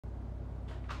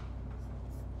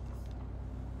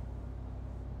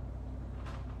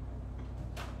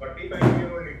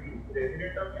45-year-old lady,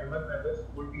 resident of MS Nagar,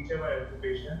 school teacher by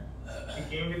occupation. She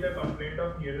came with a complaint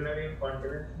of urinary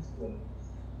incontinence in school.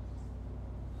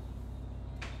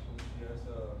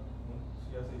 So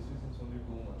she has issues since only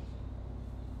 2 months.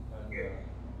 And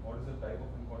what is the type of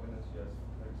incontinence she has?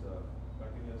 It's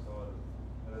continuous, or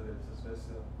whether it's a stress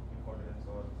incontinence,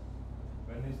 or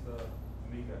when is the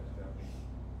leak actually happening?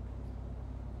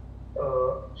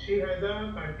 She has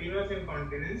a continuous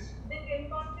incontinence. Is it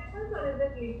incontinence or is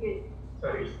it leakage?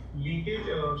 Sorry, leakage.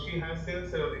 She has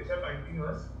since it's a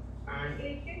continuous and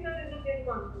leakage, or is it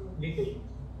incontinence? Leakage.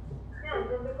 Yeah,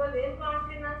 so because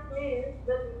incontinence means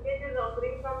the leakage is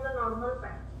occurring from the normal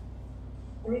patch.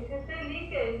 And if you say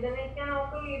leakage, then it can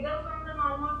occur either from the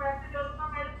normal passage or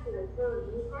from elsewhere. So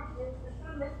you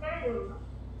can't misguide you.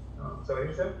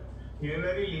 Sorry, sir.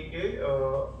 Urinary leakage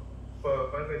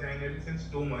per vaginally since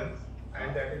 2 months,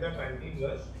 and that is a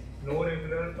continuous, no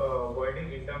regular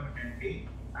voiding intermittently,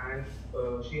 and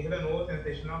she has a no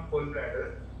sensation of full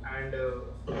bladder, and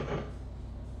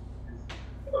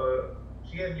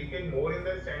she has leakage more in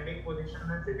the standing position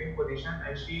than sitting position,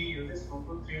 and she uses 2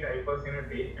 to 3 diapers in a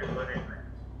day and 1 at night.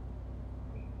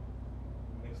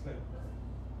 Next slide.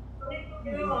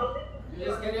 You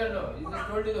just carry on now. You just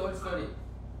told you the whole story.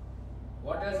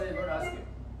 What else are you going to ask him?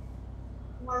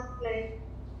 One slide.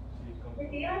 But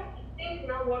he has to think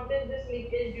now what is this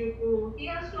leakage due to. He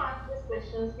has to ask these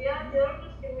questions. We are here to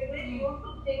stimulate you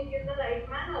to think in the right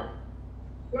manner.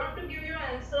 Not to give you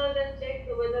answers and check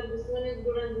whether this one is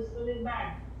good and this one is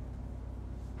bad.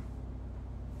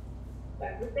 But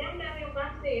at the same time, you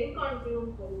can't say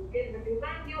incontinence for leakage, but you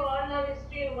can't give all the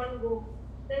history in one go.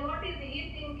 Then what is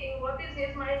he thinking? What is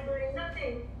his mind doing?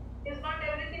 Nothing. He's got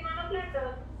everything on a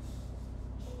platter.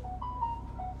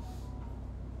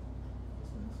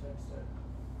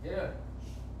 Yeah.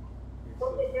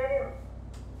 Okay, carry on.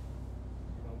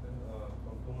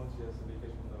 From 2 months she has a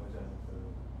leakage from the vagina.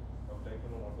 I would like to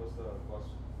know what was the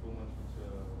first 2 months which.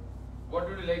 What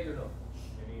would you like to know?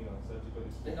 Any surgical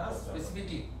history? Then ask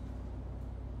specifically.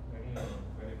 Any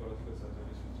gynecological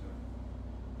surgeries which.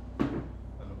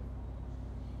 Hello.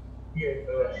 Yes,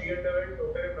 she underwent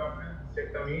total abdominal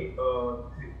hysterectomy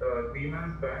 3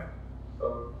 months back.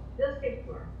 Just keep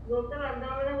quiet. Total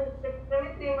abdominal hysterectomy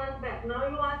 3 months back. Now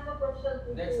you ask the question.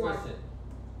 Next question.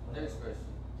 Next question.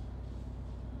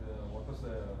 What was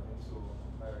the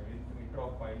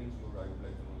intra-op findings I would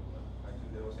like to know?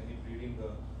 Actually, there was any bleeding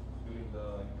during the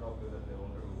intra-op that they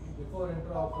wanted to. Before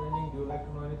intra-op finding, do you like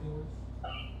to know anything else?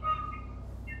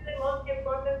 The most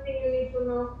important thing you need to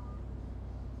know.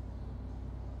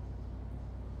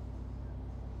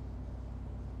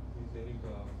 Is any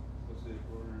was they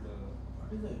told?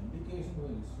 What is the indication for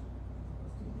this?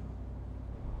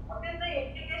 What is the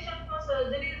indication for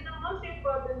surgery is the most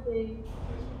important thing.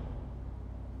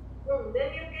 Then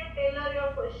you can tailor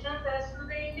your questions as to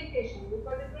the indication,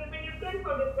 because it will be different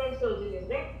for different surgeries,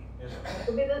 right? Yes.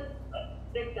 If it is a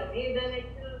hysterectomy, then it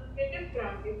will be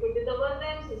different. If it is a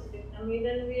one-time cystectomy,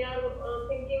 then we are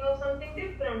thinking of something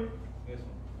different. Yes,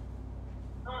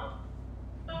 ma'am.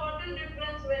 So what is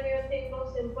difference when you think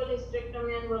of simple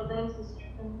hysterectomy and one-time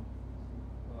cystectomy?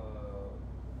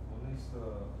 One is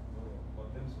for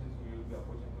them means we will be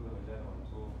approaching to the vagina one,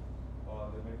 so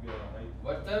there may be a high.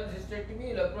 One-time hysterectomy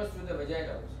will approach through the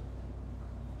vagina also.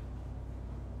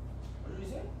 What did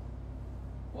you say?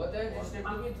 One-time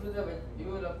hysterectomy through the you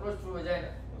will approach through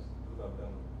vagina. Yes, through the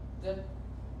abdomen. Then.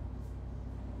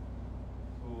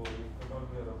 So if at all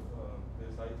there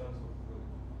is high chance of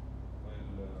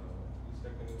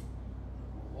hysterectomy.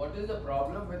 What is the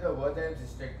problem with a one-time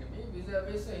hysterectomy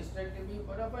vis-a-vis a hysterectomy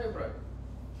for a fibroid?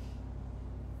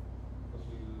 Because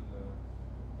we will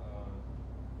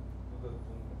the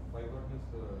fibroid means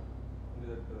only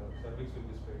that cervix will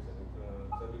be straight.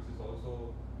 Cervix is also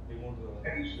removed.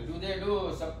 Do they do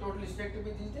subtotal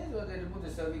hysterectomy these days, or they remove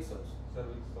the cervix also?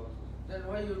 Cervix also. Then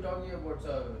why are you talking about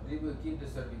keep the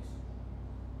cervix?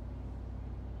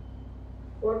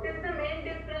 What is the main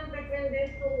difference between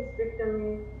these two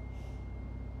hysterectomies?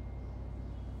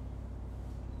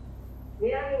 We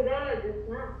are urologists,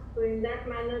 na? So in that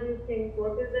manner you think,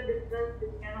 what is the difference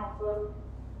which can occur?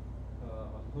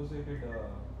 Associated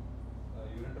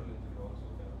ureteral injury also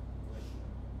can.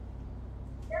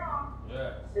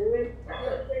 Yeah.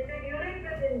 Associated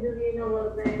ureteral injury in our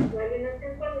veins, while in a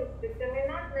simple hysterectomy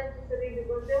not necessary,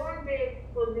 because they won't be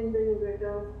exposing the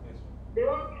ureter. Yes, they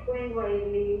won't be going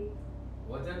widely.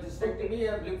 One-time hysterectomy you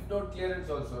have lymph node clearance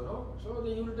also, no? So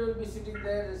the ureter will be sitting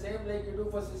there, the same like you do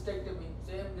for cystectomy,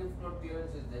 same lymph node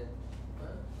clearance is there.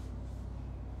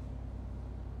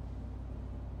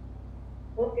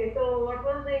 Okay, so what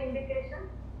was the indication?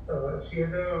 She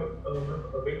has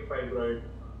a big fibroid.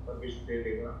 Wish दे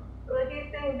देगा. So he's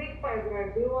saying big fibroid.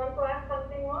 Do you want to ask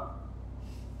something more?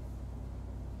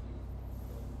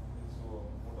 So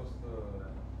what was the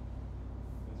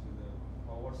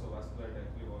how was the vascularity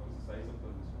actually? What is the size of the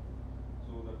this one?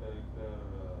 So that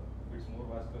if it's more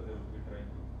vascular, they will be trying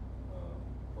to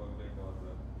coagulate or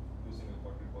using a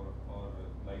corticoid or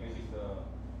ligating the.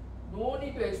 No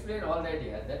need to explain all that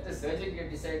here. That the surgeon can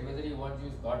decide whether he wants to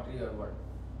use cautery or what.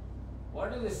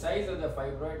 What is the size of the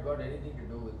fibroid got anything to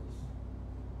do with this?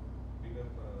 Bigger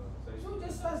size. So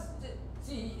just ask,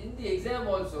 see, in the exam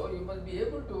also, you must be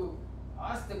able to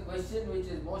ask the question which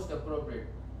is most appropriate.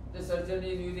 The surgeon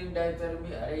is using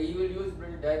diathermy, he will use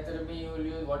diathermy, he will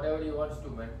use whatever he wants to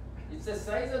make. It's the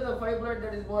size of the fibroid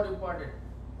that is more important.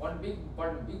 One big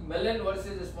melon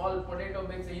versus a small potato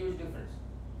makes a huge difference.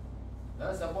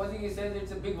 Supposing he says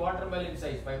it's a big watermelon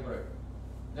size fibroid,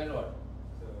 then what?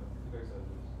 Difficult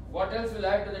surgery. What else will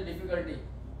add to the difficulty?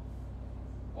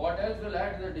 What else will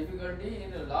add to the difficulty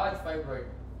in a large fibroid?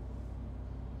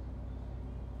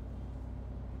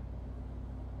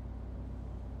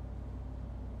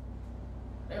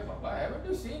 Hey Baba, haven't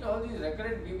you seen all these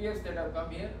recurrent BBFs that have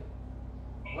come here?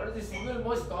 What is the single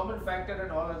most common factor in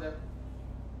all of them?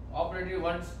 Operated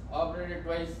once, operated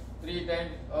twice, 3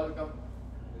 times, all come.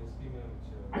 The ischemia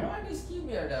which. What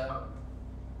ischemia?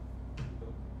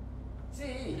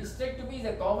 See, hysterectomy is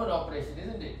a common operation,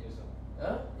 isn't it? Yes,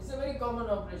 sir. It's a very common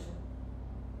operation.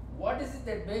 What is it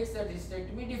that makes that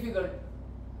hysterectomy difficult?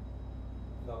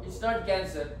 No. It's not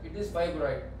cancer, it is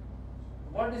fibroid.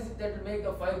 What is it that will make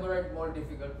a fibroid more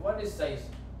difficult? What is size?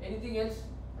 Anything else?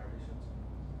 Additions.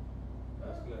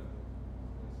 Vascular.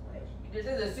 Yes, Let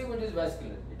us assume it is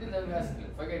vascular. It is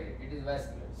avascular. Forget it. It is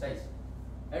vascular. Size.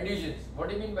 Adhesions. What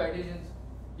do you mean by adhesions?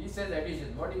 He says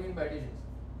adhesions. What do you mean by adhesions?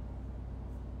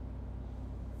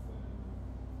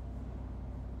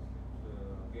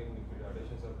 Again, if the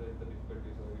adhesions are there, the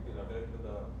difficulty, so it will adhere to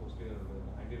the posterior,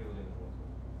 anterior vagina also.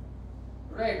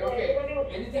 Right, okay.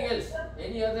 Anything else?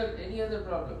 Any other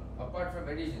problem apart from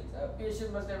adhesions? A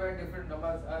patient must have had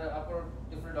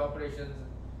different operations.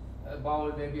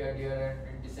 Bowel may be adherent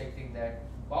and dissecting that.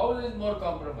 Bowel is more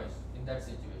compromised in that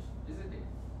situation, isn't it?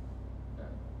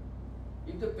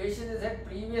 If the patient has had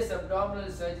previous abdominal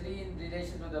surgery in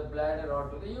relation to the bladder or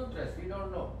to the uterus, we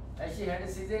don't know. Has she had a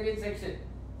cesarean section?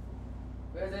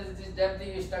 Where there's this damn thing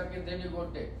is stuck in, then you go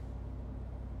take.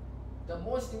 The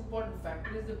most important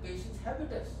factor is the patient's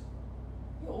habitus.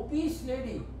 The obese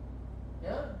lady,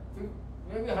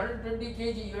 maybe 120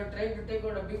 kg, you are trying to take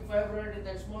out a big fibroid in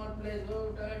that small place,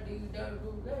 do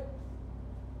that.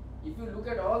 If you look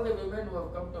at all the women who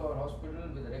have come to our hospital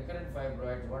with recurrent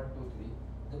fibroids, 1, 2, 3,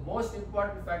 the most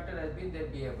important factor has been their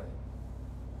BMI.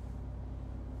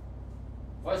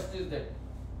 First is that.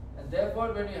 And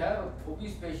therefore, when you have an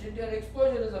obese patient, your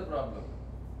exposure is a problem.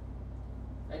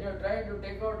 And you are trying to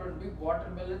take out a big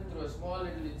watermelon through a small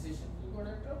little incision, you got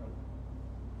have trouble.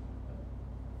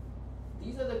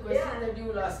 These are the questions that you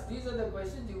will ask. These are the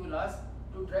questions you will ask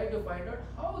to try to find out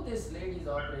how this lady's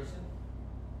operation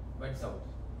went south.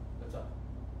 That's all.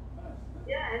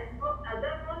 Yeah, and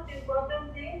other most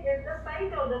important thing is the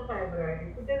site of the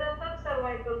fibroid. If it is a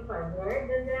subcervical fibroid,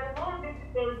 then they are more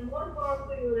difficult, more prone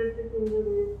to urethric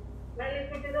injuries. While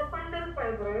if it is a fundal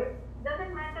fibroid,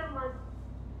 doesn't matter much.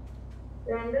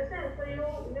 You understand? So you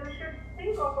should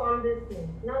think of all these things.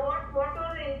 Now what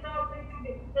are the intraoperative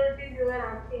difficulties you were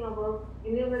asking about?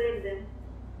 Enumerate them.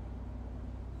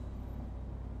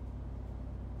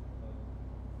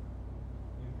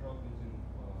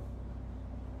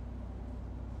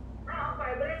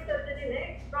 Fibroid surgery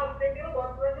next, extraoperative,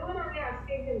 what were you only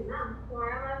asking him now? So I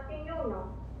am asking you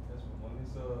now. Yes, one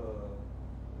is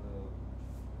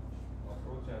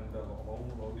approach and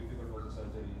how difficult was the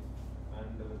surgery,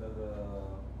 and whether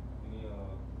any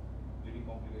bleeding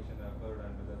complication occurred,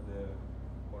 and whether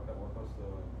what was the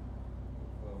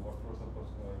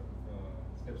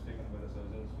steps taken by the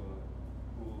surgeons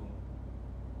to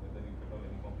whether if at all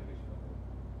any complication occurred,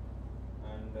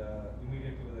 and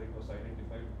immediately whether it was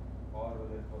identified or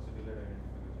whether it was a delayed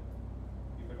identification.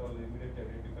 If at all immediately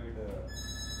identified,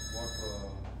 what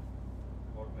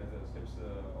steps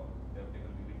they have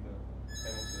taken during the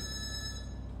time of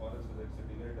surgery, or else whether it's a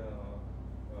delayed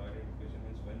identification,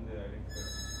 means when they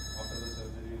identified after the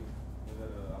surgery,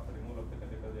 whether after removal of the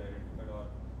catheter they identified,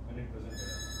 or when it presented.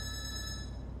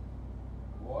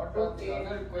 What are the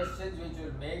other questions which you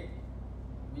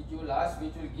will ask,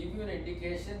 which will give you an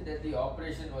indication that the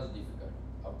operation was difficult?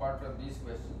 Apart from these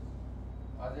questions,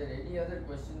 are there any other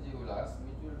questions you will ask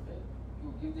which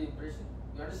will give the impression?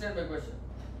 You understand my question?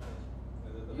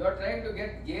 You are trying to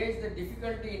gauge the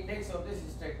difficulty index of this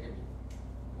hysterectomy.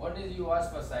 One is you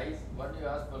ask for size, one you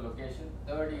ask for location,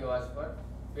 third you ask for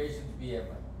patient's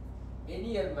BMI.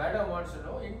 Any madam wants to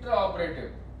know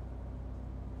intraoperative.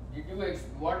 Did you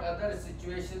what other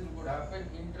situations would happen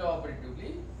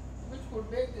intraoperatively which could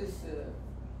make this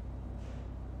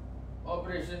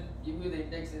operation give you the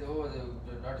index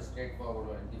not a straightforward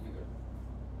one, difficult.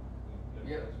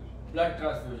 Yeah. Blood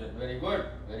transfusion, very good,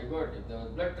 very good. If there was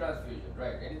blood transfusion,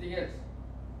 right. Anything else?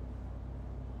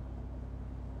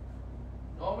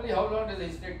 Normally, how long does a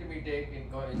hysterectomy take in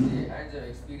the hands of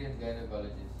experienced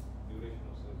gynecologists? Duration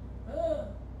of surgery.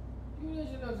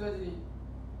 Duration of surgery.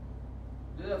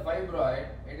 This is a fibroid.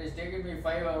 It has taken me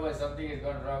 5 hours. Something has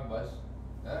gone wrong, boss.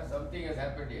 Something has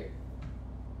happened here.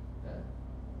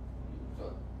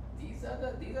 So these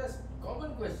are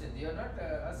common questions. You are not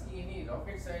asking any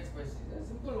rocket science questions. They are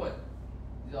simple one.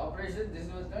 This operation, this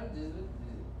was done. This.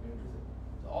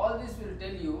 So all this will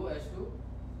tell you as to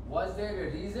was there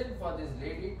a reason for this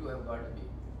lady to have got a baby.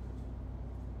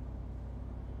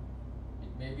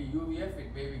 It may be UVF,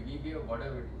 it may be VBF,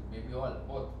 whatever it is, maybe all,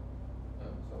 both.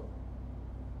 So,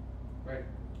 right.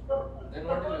 Then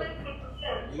what will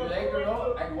you like to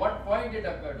know at what point it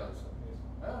occurred also?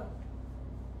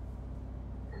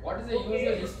 What is the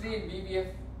usual history in VBF?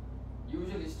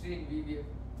 Usual history in VBF?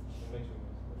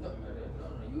 No,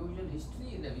 usual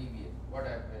history in the VBF. What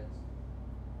happens?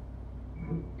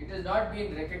 It has not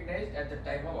been recognized at the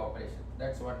time of operation.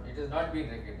 That's what, it has not been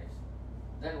recognized.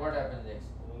 Then what happens next?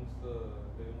 Once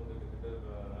they remove the catheter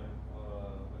and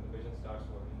when the patient starts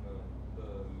working,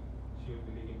 she will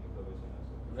be leaking to the vagina.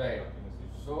 Right.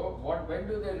 So when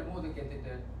do they remove the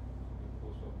catheter?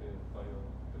 Post of day 5 or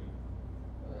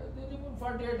 3. They remove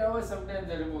 48 hours, sometimes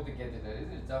they remove the catheter,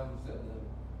 isn't it?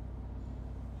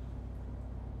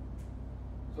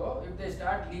 So if they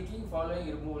start leaking following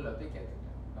removal of the catheter,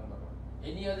 number one.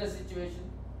 Any other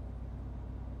situation?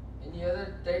 Any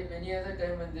other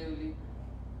time when they will leak?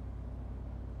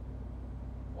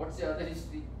 What's the other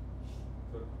history?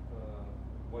 But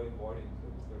while voiding, so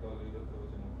that all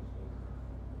urethrovaginal fistulae.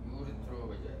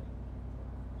 Urethrovaginal.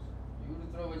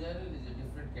 Urethrovaginal is a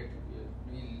different category.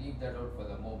 We will leave that out for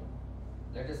the moment.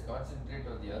 Let us concentrate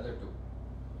on the other two.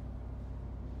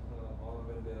 Or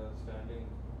when they are standing.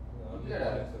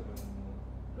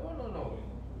 No.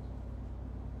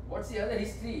 What's the other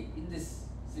history in this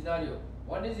scenario?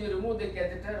 One is you remove the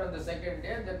catheter on the second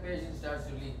day and the patient starts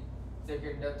to leak.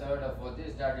 Second, third or fourth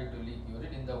day starting to leak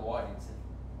urine in the ward itself.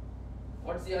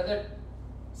 What's the other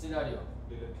scenario?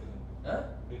 Delayed presentation. Huh?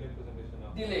 Delayed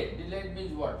presentation. Delayed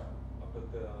means what? After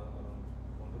the around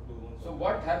 1 to 2 months. So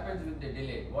what happens with the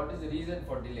delay? What is the reason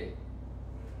for delay?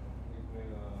 It may,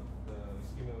 the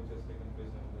ischemia which has taken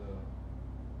place and the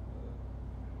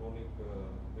chronic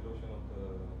erosion of the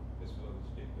fistula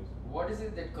which takes place. What is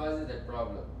it that causes that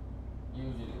problem?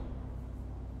 Usually.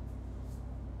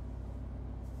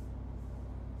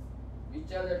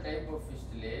 Which are the type of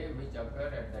fistulae which occur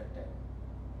at that time?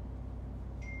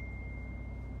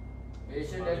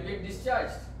 Patient has been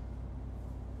discharged.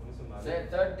 Say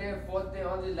third day, fourth day,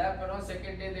 all this lap and all,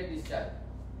 second day they discharge.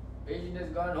 Patient has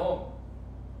gone home.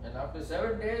 And after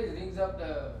 7 days, rings up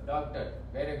the doctor,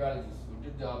 gynecologist who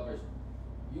did the operation.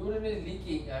 Urine is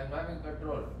leaking, I am having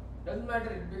control. Doesn't matter,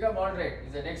 it become alright.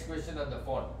 Is the next question on the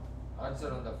phone.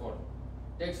 Answer on the phone.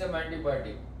 Take some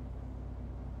antibiotic.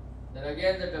 Then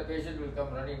again the patient will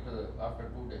come running to after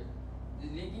 2 days.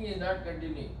 This leaking is not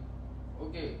continuing.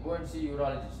 Okay, go and see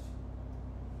urologist.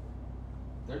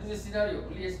 That is the scenario.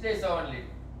 Only yesterday saw one lady.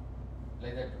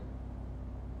 Like that.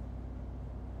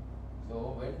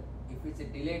 So if it's a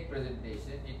delayed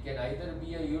presentation, it can either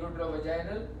be a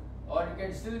ureterovaginal or it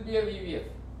can still be a VVF.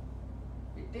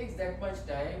 It takes that much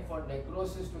time for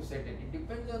necrosis to set in. It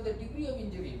depends on the degree of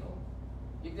injury, no?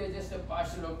 If there's just a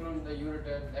partial occlusion in the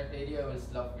ureter, that area will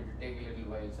slough. It will take a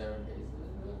little while, 7 days.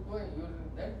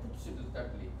 Then it will start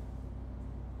leaking.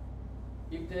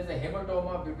 If there's a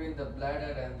hematoma between the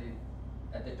bladder and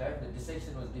at the time the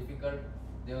dissection was difficult,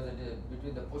 there was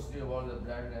between the posterior wall of the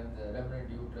bladder and the remnant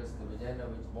uterus, the vagina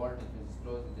which vault is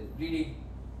closed, there's bleeding,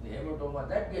 the hematoma,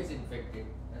 that gets infected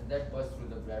and that bursts through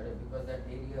the bladder because that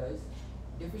area is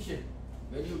deficient.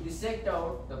 When you dissect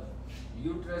out the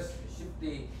uterus,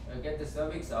 get the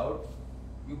cervix out,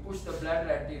 you push the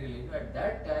bladder anteriorly. At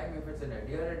that time, if it's an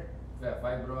adherent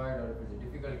fibroid or if it's a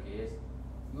difficult case,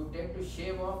 you tend to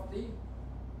shave off the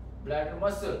bladder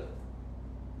muscle.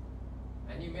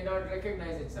 And you may not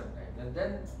recognize it sometimes. And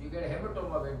then you get a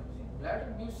hematoma when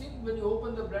bladder. You see when you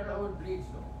open the bladder how it bleeds,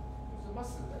 no? It's a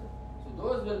muscle, right? So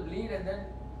those will bleed and then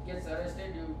it gets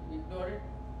arrested, you ignore it.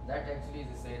 That actually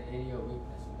is an area of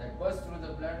weakness. So that bursts through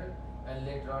the bladder and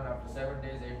later on after 7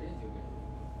 days, 8 days you get it.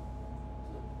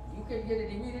 So You can get it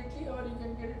immediately or you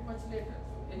can get it much later.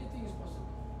 So anything is possible.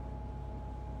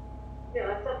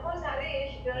 Yeah, suppose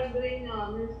Harish, you are doing,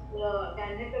 means the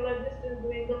gynecologist is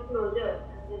doing the closure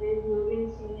and there is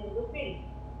urine seen in the field.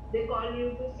 They call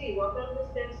you to see what are the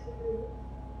steps to do.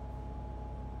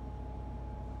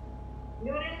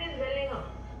 Urine is welling up.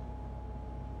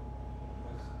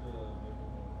 First,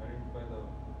 identify the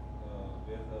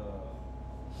where the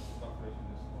perforation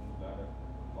is on the bladder,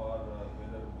 or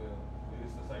whether there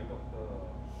is the site of the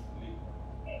leak.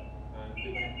 And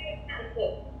Think and give an answer.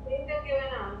 Think and give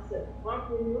an answer. What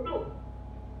will you do?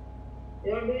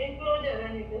 You are doing closure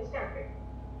and it has started.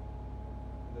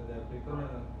 they have taken a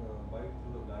bite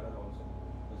through the bladder also.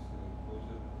 Because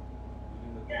closure,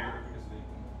 using the Yeah. closure, it is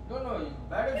leaking. No,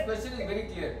 madam's question is very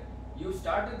clear. You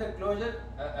started the closure,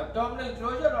 abdominal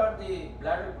closure or the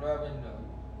bladder, Abdominal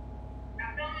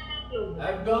closure.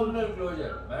 abdominal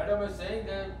closure. Madam is saying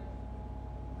that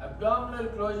abdominal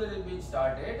closure is being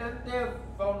started and they have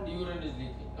found urine is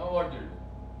leaking. Now what do you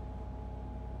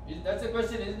do? That's a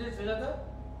question, isn't it, Sujata?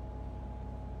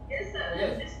 Yes, sir.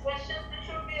 Yes. This question they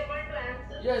should be able to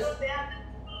answer Yes. because they are the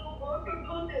people who go to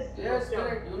do this. Yes, job.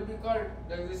 correct. You will be called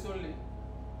like this only.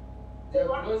 They So are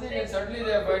what closing and steps- suddenly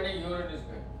they are finding urine is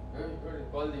going. You will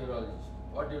call the urologist.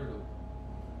 What do you do?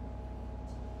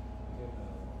 Again,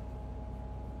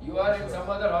 You are in some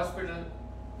other hospital,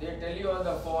 they tell you on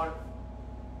the phone,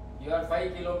 you are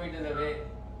 5 kilometers away.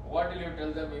 What will you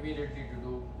tell them immediately to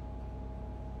do?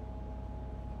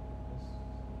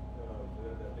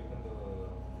 where they have taken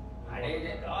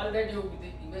the. All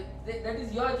that that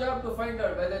is your job to find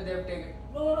out whether they have taken.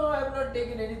 No, I have not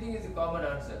taken anything is a common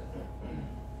answer.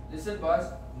 Listen, boss,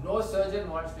 no surgeon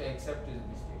wants to accept his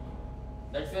mistake.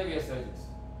 That's why we are surgeons.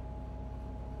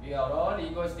 We are all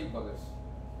egoistic buggers.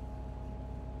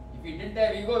 If we didn't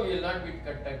have ego, we will not be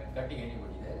cutting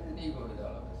anybody. There is an ego with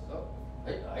all of us. So,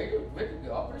 I do, but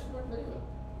the operation went very well.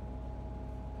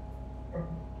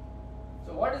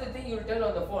 So, what is the thing you will tell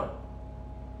on the phone?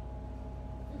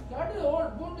 That is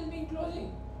all, wound is being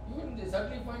closing. You will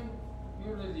suddenly find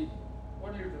you will leak.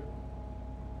 What do you do?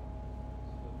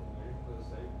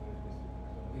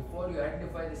 Before you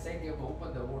identify the site, you have to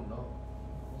open the wound, no?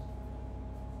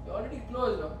 You already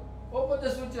closed, no? Open the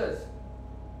sutures.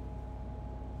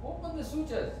 Open the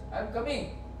sutures. I am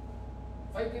coming.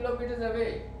 5 kilometers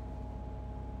away.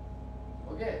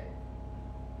 Okay?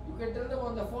 You can tell them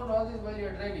on the phone all this while you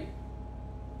are driving.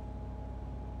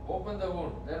 Open the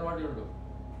wound. Then what do you do?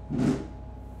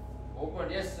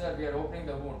 Open. Yes, sir, we are opening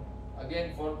the wound.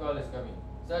 Again, phone call is coming.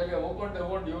 Sir, we have opened the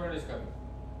wound, urine is coming.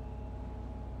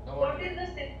 Now What is the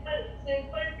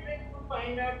simple trick to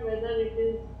find out whether it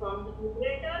is from the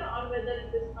ureter or whether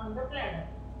it is from the bladder?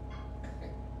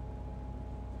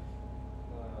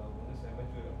 One is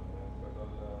MCh, but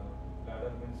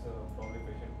bladder means probably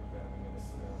patient will be having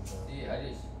MCh. See,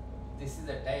 Harish, this is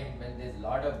the time when there is a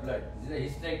lot of blood. This is a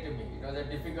hysterectomy. It was a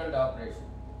difficult operation.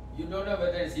 You don't know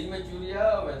whether it's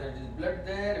hematuria, whether it is blood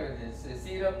there, whether it's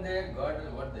serum there. God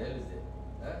knows what the hell is there.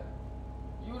 Huh?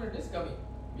 Urine is coming.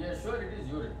 We are sure it is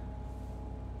urine.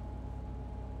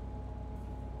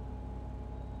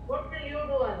 What will you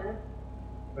do, Anand?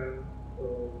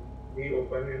 We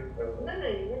open in No, what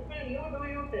will you do,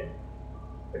 you tell.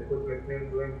 I put methylene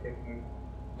blue and technique.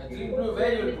 Methylene blue,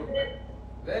 where you will put that?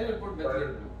 Where you will put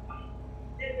methylene blue?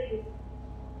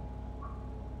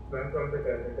 One from the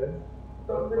catheter.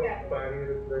 From the catheter. Spinal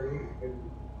recovery and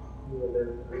whether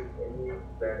any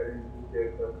bladder injury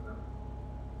there or not.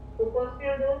 So first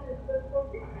you do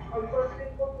cystoscopy or first you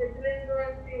put methylene blue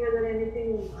and see whether anything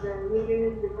is urine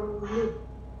is becoming blue.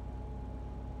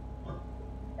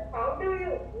 How do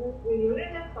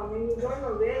urine is coming, you don't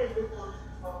know where it is coming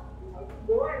from. You have to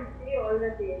go and see all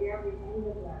that area behind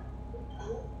the bladder.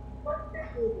 First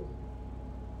step you do.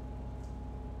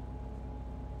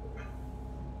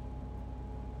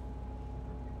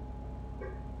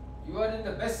 You are in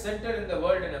the best center in the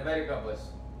world in America, boss.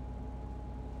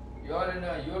 You are in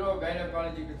a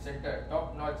urogynecological center,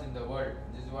 top notch in the world.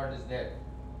 This is what is there.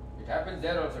 It happens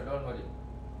there also, don't worry.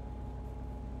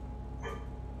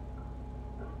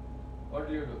 What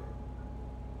will you do?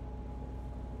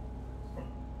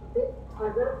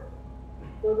 Other,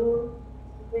 so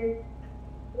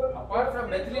Apart from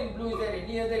methylene blue, is there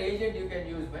any other agent you can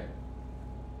use, man?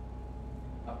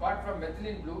 Apart from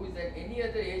methylene blue, is there any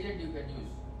other agent you can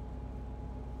use?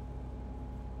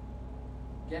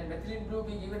 Can methylene blue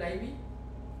be given IV?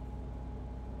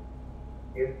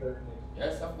 Yes, sir.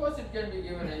 Yes, of course it can be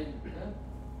given IV. Huh?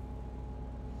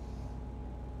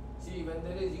 See, when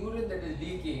there is urine that is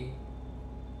leaking,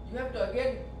 you have to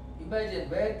again imagine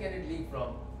where can it leak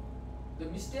from. The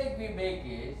mistake we make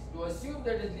is to assume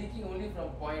that it's leaking only from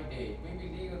point A. It may be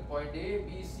leaking at point A,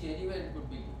 B, C, anywhere it could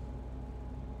be leaking.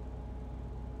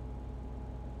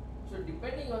 So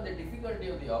depending on the difficulty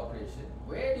of the operation,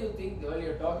 where do you think,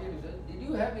 earlier talking to us, did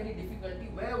you have any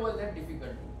difficulty? Where was that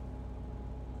difficulty?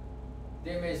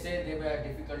 They may say they may have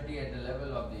difficulty at the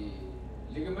level of the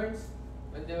ligaments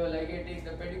when they were ligating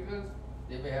the pedicles.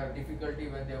 They may have difficulty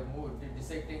when they are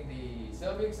dissecting the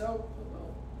cervix out. So no.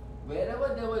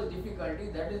 Wherever there was difficulty,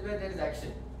 that is where there is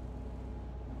action.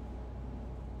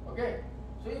 Okay?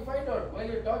 So you find out while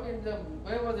you're talking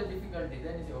where was the difficulty,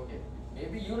 then you say, okay,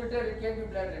 maybe ureter, it can be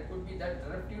bladder, it could be that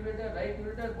left ureter, right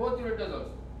ureter, both ureters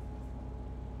also.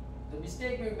 The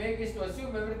mistake we make is to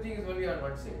assume everything is only on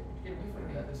one side. It can be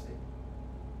from the other side.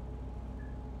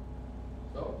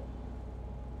 So,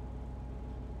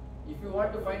 if you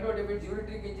want to find out if it's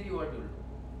ureteric injury, what will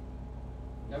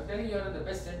do? I'm telling you, you are in the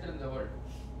best center in the world.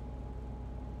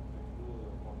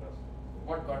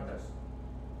 What contrast?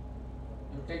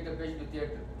 You take the patient to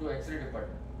theatre, to X-ray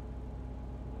department.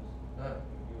 Huh?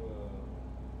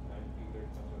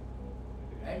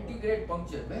 Anti-grade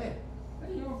puncture. Where?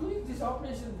 You are doing this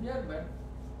operation here, man.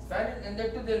 And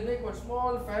that too, they'll make one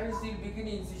small pharyngeal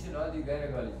bikini incision, all the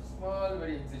gynecologists. Small,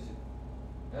 very incision.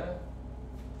 Huh?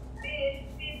 See,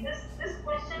 this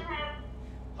question has.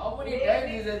 How many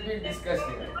times this has been discussed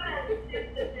here?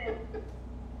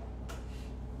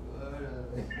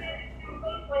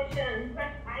 Simple question,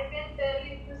 but I can tell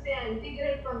you to say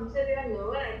anti-grade puncture, you have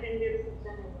never attended such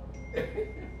an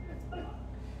event.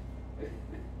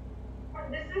 But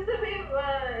this is the way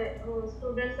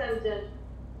students are judged.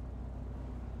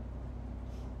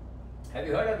 Have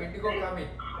you heard of indigo coming?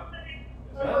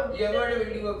 Huh? You ever heard of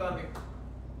indigo coming?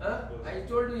 Huh? I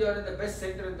told you are in the best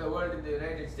center in the world in the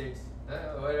United States.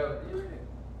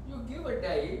 You give a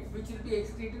dye which will be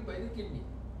excreted by the kidney.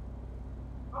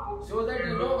 So that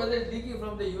you know whether it's leaking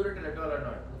from the ureter at all or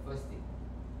not. The first thing.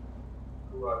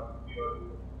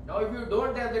 Now if you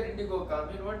don't have that indigo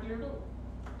carmine, what will you do?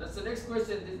 That's the next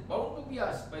question. This is bound to be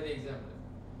asked by the examiner.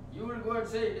 You will go and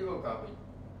say indigo carmine.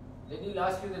 Then he'll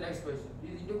ask you the next question.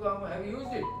 Is indigo carmine, have you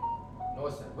used it? No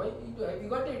sir. Why? Have you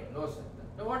got it? No sir.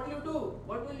 Now what will you do?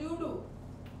 What will you do?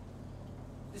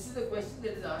 This is the question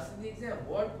that is asked in the exam.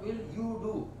 What will you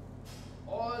do?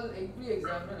 Every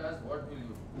examiner asks, what will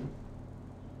you do?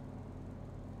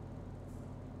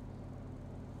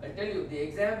 I tell you, the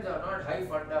exams are not high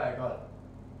funda at all.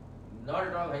 Not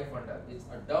at all high funda. It's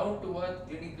a down to earth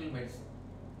clinical medicine.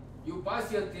 You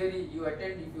pass your theory, if you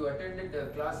attended the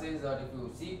classes or if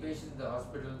you see patients in the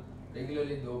hospital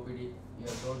regularly in the OPD, you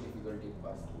have no difficulty in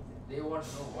passing the exam. They want to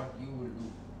know what you will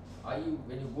do.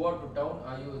 When you go out to town,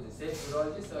 are you the safe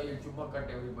urologist or you chumma cut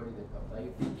everybody that comes? Are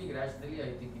you thinking rationally, are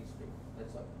you thinking straight?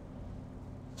 That's all.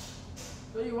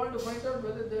 So you want to find out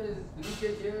whether there is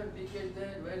leakage here, leakage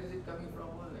there, where is it coming from,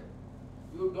 all that.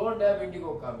 You don't have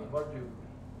indigo coming, what will you do?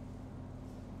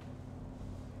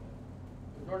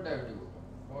 You don't have indigo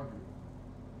coming, what will you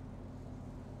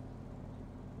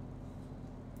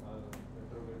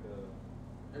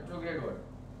do? Retrograde what?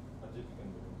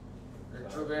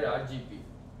 Retrograde RGP.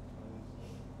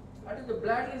 I think the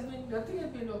bladder has been, nothing has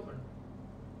been opened.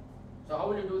 So how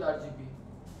will you do the RGP?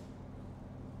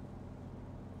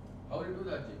 How will you do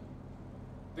the RGP?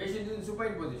 Patient is in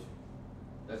supine position.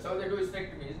 That's how they do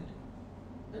hysterectomy, isn't it?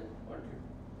 Then what will you do?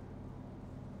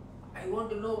 I want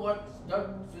to know what,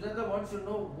 Sujata wants to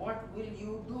know what will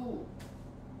you do?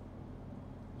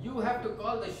 You have to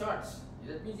call the shots.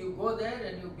 That means you go there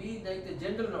and you be like the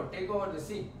general now, take over the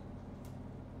scene.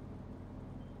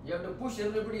 You have to push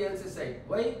everybody else's side.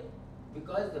 Why?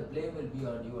 Because the blame will be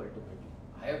on you ultimately.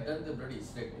 I have done the bloody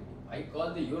hysterectomy. I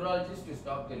called the urologist to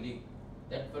stop the leak.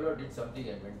 That fellow did something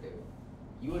and went away.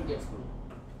 You will get screwed.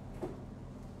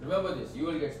 Remember this, you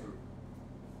will get screwed.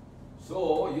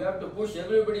 So you have to push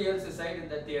everybody else's side in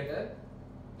the theatre.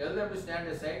 Tell them to stand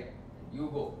aside. You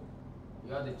go.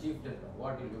 You are the chieftain now.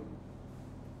 What will you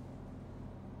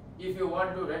do? If you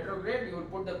want to retrograde, you will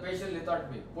put the patient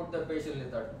lithotomy. Put the patient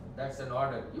lithotomy. That's an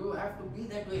order. You have to be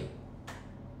that way.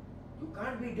 You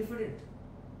can't be different.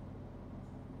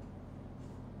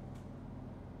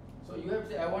 So you have to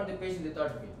say, I want the patient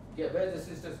lithotomy. Where's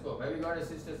the cystoscope? Have you got a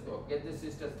cystoscope? Get the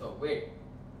cystoscope. Wait.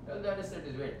 Tell the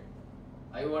anesthetists, wait.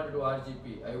 I want to do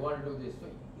RGP. I want to do this. So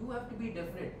you have to be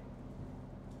different.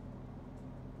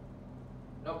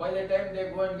 Now by the time they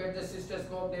go and get the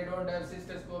cystoscope, they don't have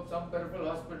cystoscope. Some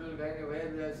peripheral hospital guy where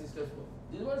they have cystoscope.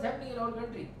 This is what's happening in our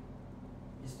country.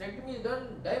 Hysterectomy is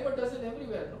done, diamond does it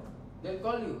everywhere. No? They'll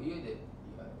call you.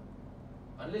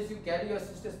 Unless you carry your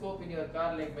cystoscope in your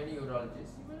car like many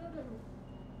urologists, you may not have it.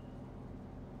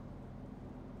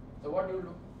 So what do you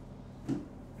do?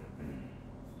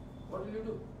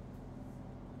 you do?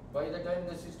 By the time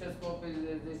the cystoscope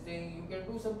is this thing, you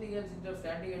can do something else instead of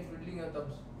standing and twiddling your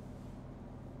thumbs.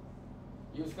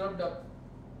 You scrubbed up.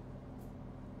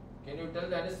 Can you tell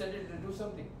the anesthetist to do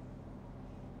something?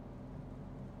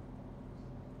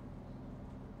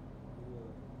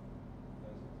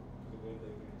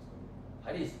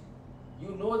 Harish, you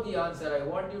know the answer. I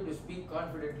want you to speak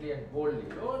confidently and boldly.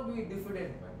 Don't be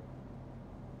diffident, man.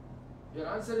 Your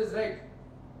answer is right.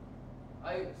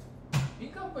 I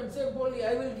pick up and say boldly,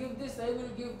 I will give this, I will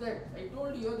give that. I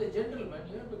told you, you're the gentleman.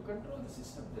 You have to control the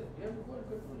system there. You have to go and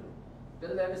control it.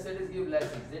 Tell the anesthetist, give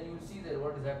laxatives. Then you will see there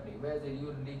what is happening, where the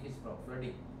urine leak is from,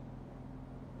 flooding.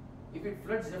 If it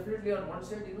floods definitely on one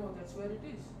side, you know that's where it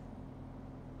is.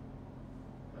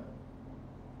 Huh?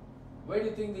 Where do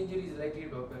you think the injury is likely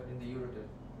to occur in the ureter?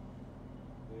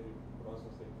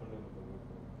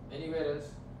 Anywhere else?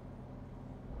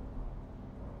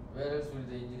 Where else will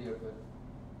the injury occur?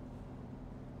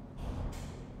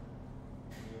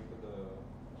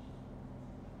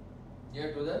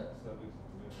 Near to the cervix.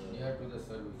 Near to the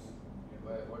cervix.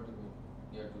 Why? What do you mean?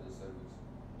 Near to the cervix.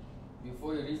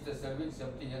 Before you reach the cervix,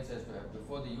 something else has to happen.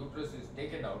 Before the uterus is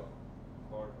taken out.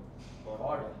 Cord.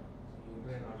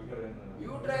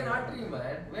 Uterine artery,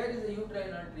 man. Where is the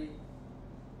uterine artery?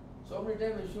 So many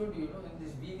times I showed you, in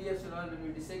this BVFs and all, when we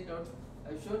dissect out,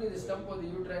 I've shown you the stump of the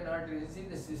uterine artery. You see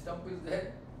this stump is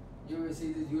there. You will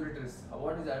see this ureterus.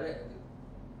 What is that?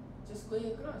 Just going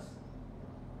across.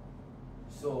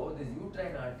 So this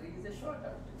uterine artery is a short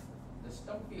artery, the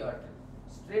stumpy artery,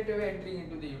 straight away entering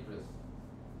into the uterus.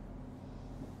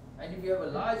 And if you have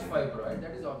a large fibroid,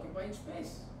 that is occupying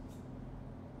space.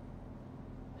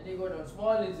 And you got a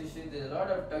small incision, there is a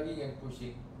lot of tugging and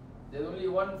pushing. There is only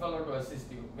one fellow to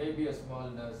assist you, maybe a small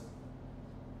nurse.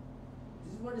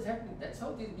 This is what is happening. That's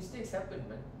how these mistakes happen,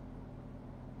 man.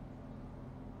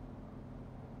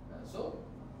 So,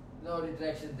 no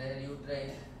retraction there, you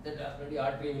try, that the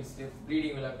artery will slip,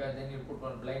 bleeding will occur, then you put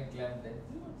one blind clamp, then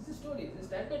this is a story, it's a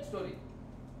standard story.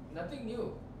 Nothing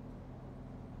new.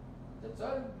 That's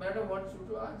all madam wants you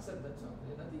to answer, that's all,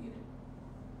 there's nothing in it.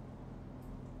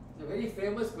 It's a very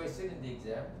famous question in the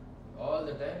exam. All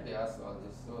the time they ask all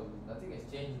this, so nothing has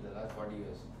changed in the last 40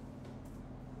 years.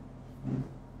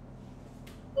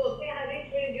 So, okay,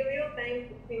 Harish, we'll give you time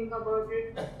to think about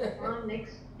it.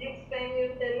 Next time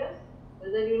you'll tell us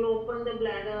whether you'll open the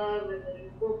bladder, whether you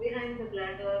go behind the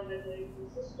bladder, whether you do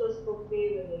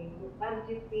cystoscopy, whether you do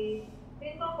RGP.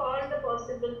 Think of all the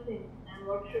possible things and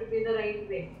what should be the right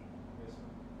way. Yes,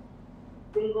 ma'am.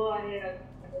 We'll go ahead,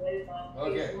 otherwise our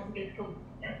case won't get complete.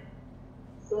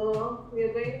 So, we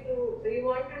are going to, do you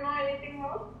want to know anything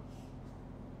more?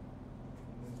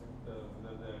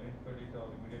 Whether they identified it or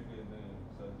immediately in the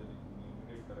surgery,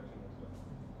 immediate correction as well.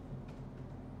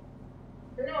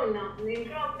 No.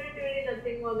 Intraoperatively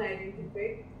nothing was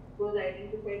identified. It was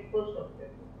identified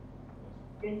post-operatively.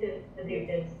 You can tell the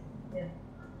details. Yeah.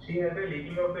 She had a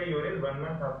leaking of the urine 1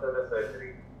 month after the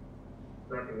surgery,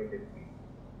 not immediately.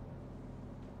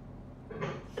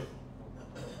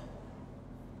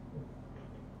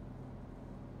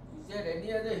 Is there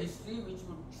any other history which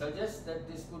would suggest that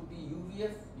this could be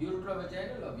UVF,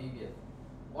 ureterovaginal or VVF?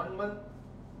 1 month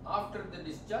after the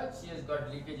discharge, she has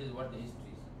got leakages, what the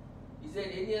history is. Is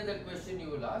there any other question you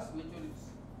will ask which will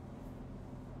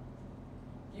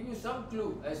give you some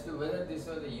clue as to whether this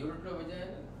was a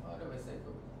ureterovaginal or a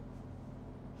vesico?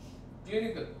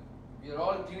 Clinical. We are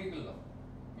all clinical now.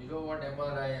 We don't want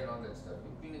MRI and all that stuff.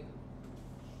 We're clinical.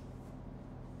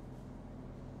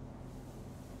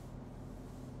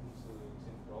 It's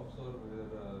in props or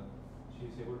whether she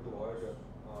is able to avoid.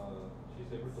 She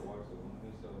is able to avoid. So one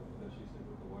is whether she is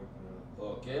able to avoid.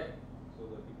 Okay. So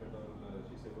the leak and all,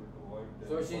 she is able to avoid.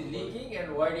 So she is leaking and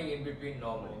voiding in between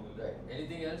normally. Right.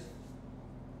 Anything else?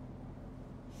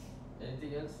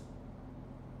 Anything else?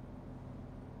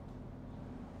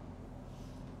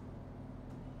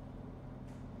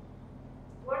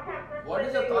 What happens? What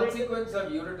is the consequence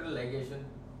of ureteral ligation?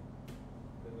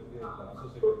 There will be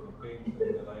associated with pain in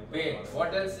the right. Pain.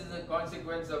 What else is the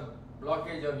consequence of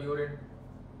blockage of urine?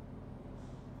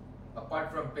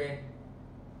 Apart from pain,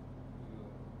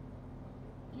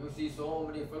 you see so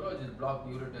many fellows just block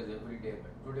ureters every day.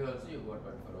 But today also you got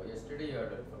one fellow. Yesterday you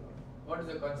had one fellow. What is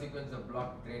the consequence of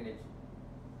blocked drainage?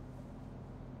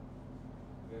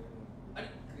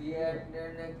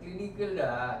 Creatinine, clinical.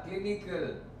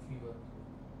 Fever.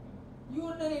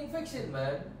 Urinary infection,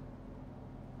 man.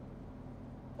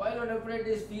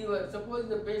 Pyelonephritis, fever. Suppose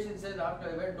the patient says after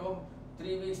I went home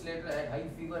 3 weeks later I had high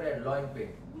fever and loin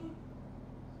pain.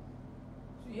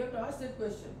 So you have to ask that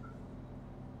question.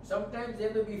 Sometimes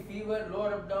there may be fever,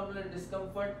 lower abdominal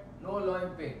discomfort, no loin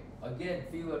pain. Again,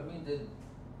 fever means there's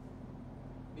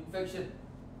infection.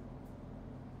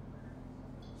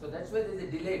 So that's why there is a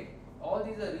delay. All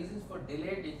these are reasons for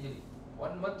delayed injury.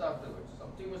 1 month afterwards,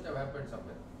 something must have happened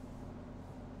somewhere.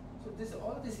 So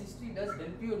all this history does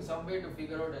help you in some way to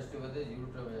figure out as to whether it's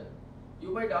ureterovaginal.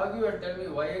 You might argue and tell me,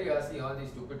 why are you asking all these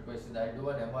stupid questions? I do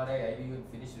an MRI, IVU and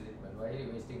finish with it, man. Why are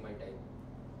you wasting my time?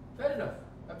 Fair enough.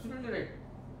 Absolutely right.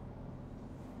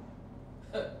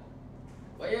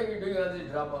 Why are we doing all this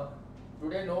drama?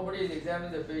 Today nobody is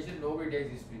examining the patient, nobody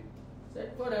takes history.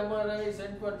 Send for MRI,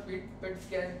 send for PET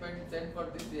scan, send for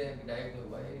this diagnosis.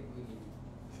 Why are you doing it?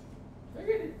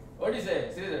 Forget it. What do you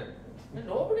say, Sridhar?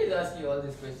 Nobody is asking all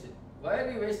these questions. Why are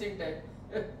you wasting time?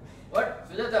 What,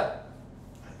 Sujata?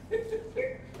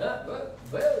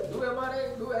 Well, do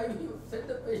MRI, do IVU, send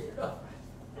the patient off.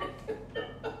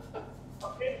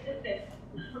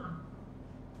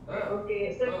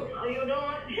 Okay, so you don't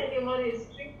want any more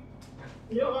history?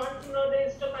 You want to know the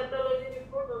histopathology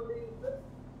report of the uterus?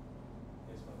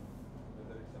 Yes, ma'am.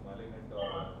 Whether it's a malignant or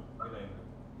benign.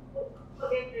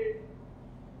 Okay, great.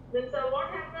 Then, sir, what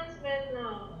happens when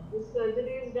this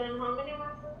surgery is done? How many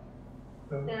months?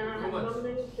 2 months.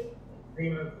 3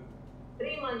 months.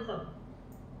 3 months. Sir.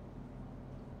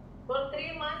 For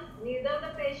 3 months, neither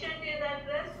the patient is at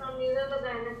rest nor neither the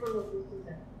gynecologist is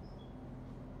at rest.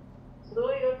 So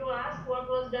you have to ask what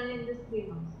was done in these 3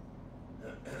 months.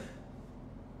 Yes, ma'am.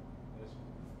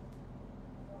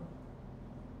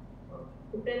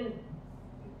 Tell me.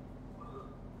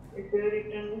 If you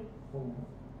return.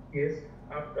 Yes.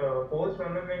 After post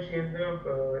Ramadan, when she had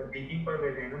the leaking for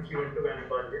vaginum, she went to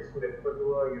gynecologist who referred to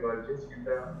a urologist in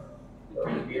the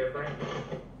nearby.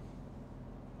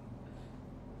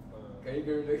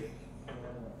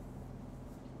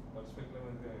 Or speculum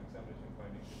is the examination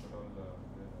findings, if at all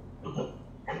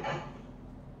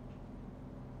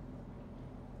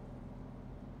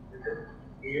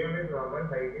EM is normal,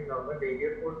 height is normal,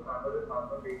 radial force normal is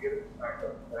normal, radial is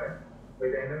matter, right?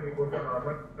 Vaginal reports are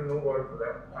normal, no word to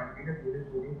that. Continuous urine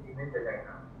during female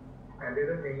vagina. And there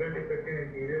is a single defect in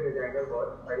inferior vaginal wall,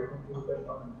 5 cm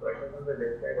from insertion on the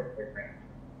left side of vagina.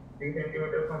 3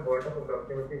 cm from bottom,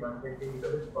 approximately 1 cm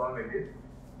with strong edges.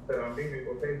 Surrounding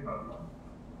mucosa is normal.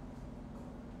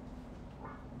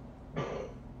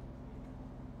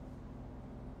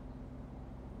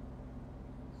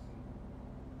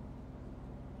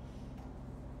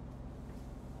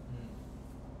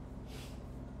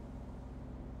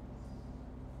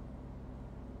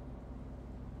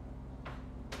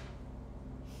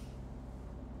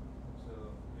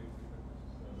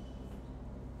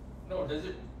 No, does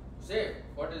it say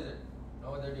what is it?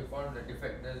 Now that you found the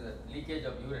defect, there is a leakage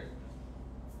of urine.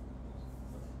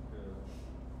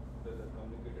 Does it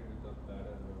communicated with the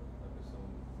bladder or the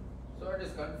sound? So it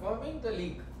is confirming the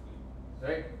leak,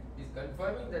 right? It is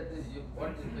confirming that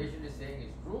what this patient is saying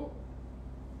is true.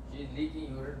 She is leaking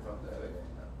urine from the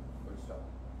vagina. Full stop.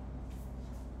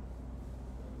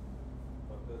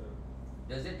 Further,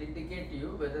 Does it indicate to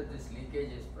you whether this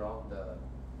leakage is from the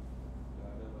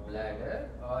bladder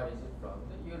or is it from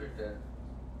the ureter?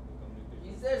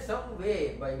 Is there some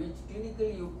way by which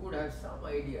clinically you could have some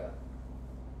idea?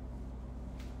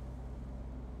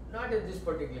 Not in this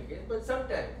particular case, but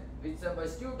sometimes with some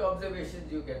astute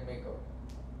observations you can make out.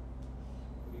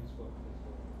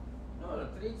 No,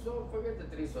 3 swab, forget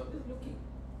the 3 swab, just looking.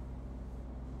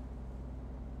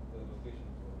 the location,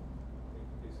 if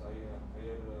it is higher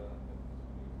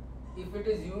If it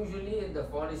is usually in the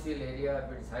pharyngeal area,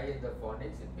 if it is high in the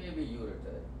pharynx, it may be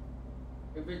ureter.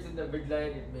 If it's in the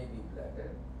midline, it may be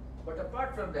bladder. But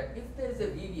apart from that, if there is a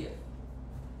VVF,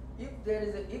 if there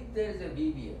is a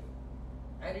VVF,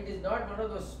 and it is not one of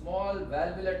those small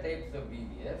valvular types of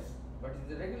VVFs, but it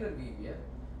is a regular VVF,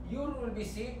 urine will be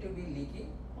seen to be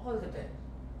leaking all the time.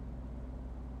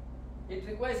 It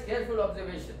requires careful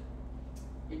observation.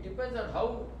 It depends on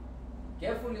how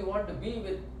careful you want to be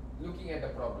with looking at a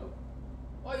problem.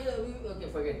 Oh yeah, okay,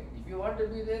 forget it. If you want to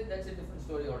be there, that's a different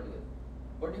story altogether.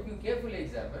 But if you carefully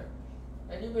examine,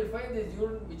 and you will find this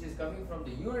urine which is coming from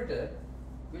the ureter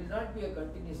will not be a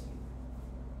continuous leak.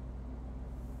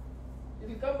 It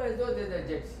will come as though there are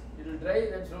jets. It will dry,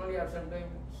 then slowly after some time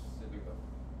it will come.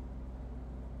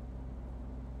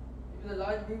 If it is a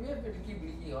large VVF, it will keep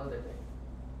leaking all the time.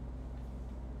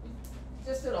 It's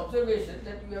just an observation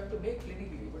that you have to make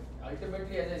clinically, but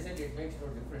ultimately, as I said, it makes no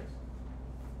difference.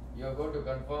 You are going to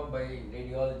confirm by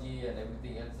radiology and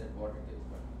everything else and what it is,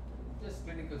 but just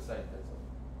clinical side, that's all.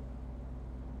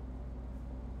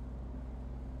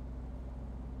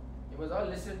 You must all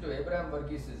listen to Abraham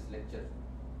Burgess's lecture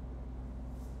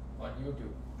on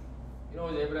YouTube. You know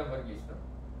Abraham Varghese, no?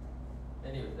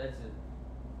 Anyway, that's it.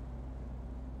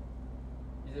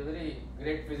 He's a very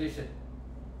great physician.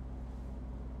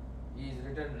 He's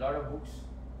written a lot of books.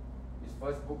 His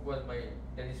first book was My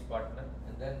Tennis Partner,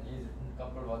 and then he's written a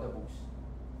couple of other books.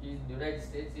 He's in the United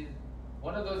States. He's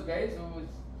one of those guys who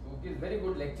gives very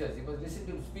good lectures. You must listen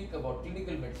to him speak about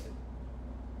clinical medicine.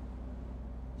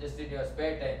 Just in your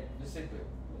spare time, listen to him.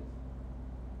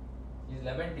 He's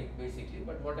lamenting basically,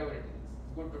 but whatever it is,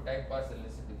 it's good to time pass and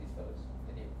listen to these fellows.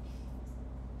 Anyway.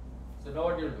 So now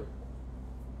what you'll do?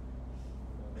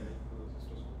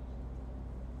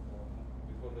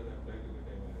 Before that, I'm trying to get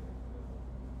an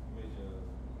image.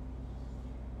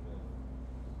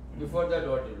 Before that,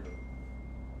 what you'll do?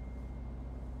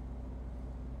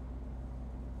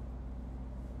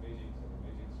 Imaging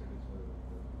studies for.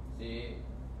 See,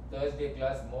 Thursday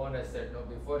class, Mohan has said, no,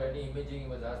 before any imaging, he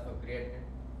was asked for creatinine.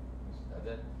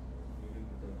 Then,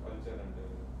 Culture and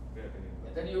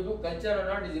creatinine. then you do culture or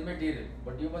not is immaterial,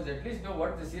 but you must at least know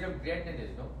what the serum creatinine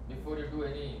is, no? Before you do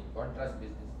any contrast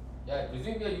business. Yeah, I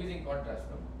presume you are using contrast,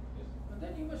 no? Yes. But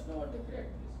then you must know what the creatinine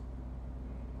is.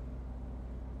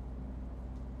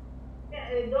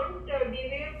 Yeah, don't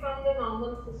deviate from the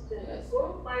normal system. Yes.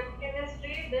 Go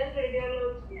biochemistry, then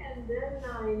radiology, and then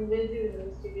invasive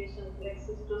investigations like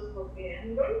cystoscopy.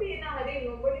 And don't be in a hurry.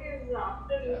 Nobody is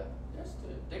after you. Yeah, just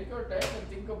take your time and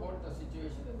think about the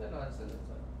situation and then answer. That's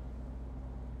all.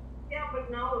 Yeah,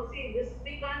 but now see, this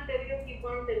we can't tell you. Keep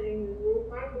on telling you. You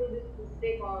can't do this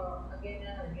mistake again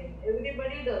and again.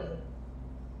 Everybody does it.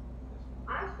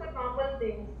 Ask for common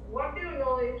things. What do you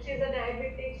know? If she's a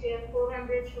diabetic, she has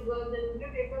 400 sugar, then will you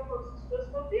take her for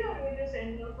cystoscopy or will you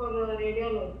send her for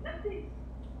radiology? Nothing.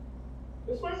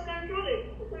 You first control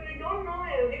it. So we don't know.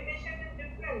 Every patient is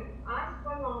different. Ask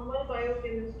for normal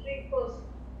biochemistry first.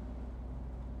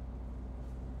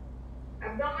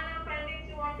 Abdominal findings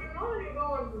you want to know or you don't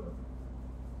want to know?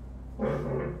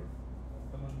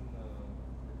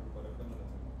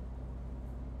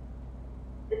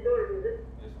 I told you this.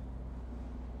 Yes.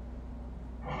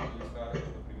 You started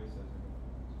with the previous session.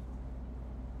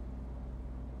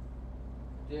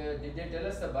 Did they tell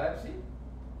us the biopsy?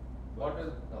 What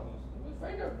was no? We'll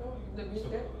find out. No, in the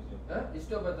meantime,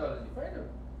 histopathology. Find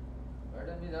out.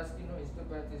 Madam is asking, no,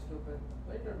 histopath.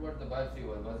 Find out what the biopsy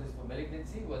was. Was this for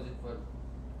malignancy? Was it for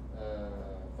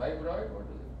fibroid? What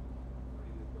was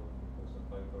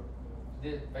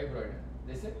it? Fibroid.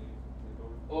 They said.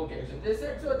 Okay, so they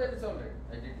said so. Then it's all right.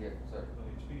 I did hear. Sorry. No,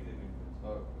 HP they did.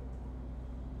 Okay.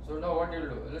 So now what you'll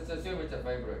do? Let's assume it's a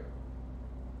fibroid.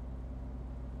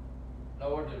 Now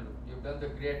what you'll do? You've done the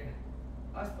creatinine.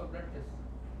 Ask for blood test.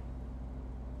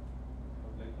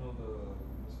 I'd like to know the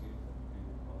serum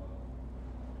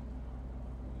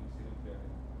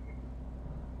creatinine.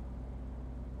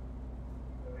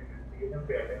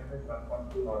 Creatinine is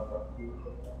 1.2 normal. In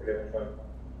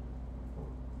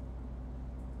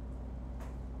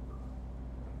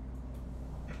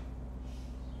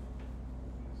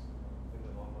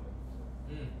the normal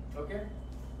episode. Okay.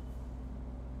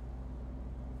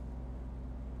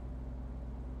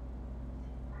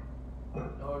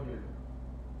 Now what do you do?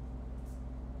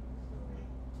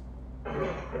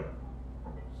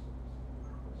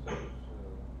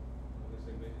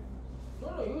 No,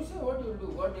 you say what you do.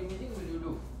 What imaging will you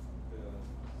do?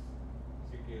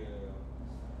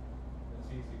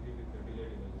 CT with the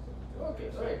delayed images. Okay,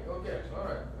 right, okay,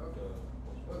 alright, okay.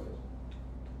 Okay.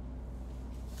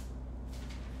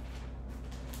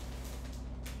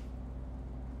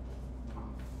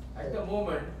 At the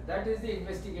moment, that is the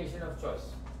investigation of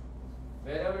choice.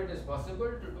 Wherever it is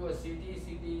possible to do a CT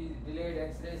delayed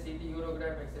X-ray, CT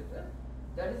urogram, etc.,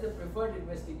 that is the preferred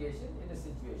investigation in a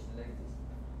situation like this.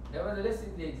 Nevertheless,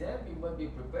 in the exam, you must be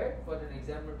prepared for an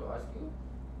examiner to ask you,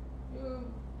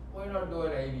 why not do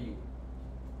an IVU?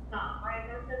 Why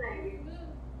not an IVU?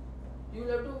 You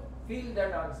will have to feel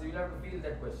that answer, you will have to feel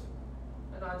that question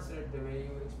and answer it the way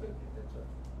you expect it, that's all.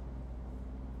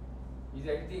 Is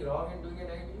there anything wrong in doing an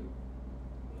IVU?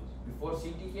 Before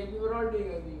CT came, we were all doing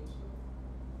IVUs.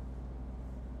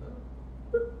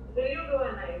 Will you do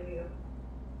an IVU?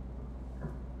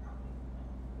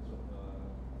 So,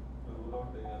 to rule out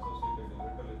the associated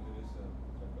urethral injuries,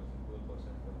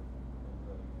 12%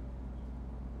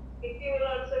 CT will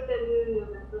also tell you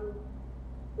urethral.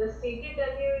 Does CT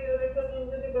tell you urethral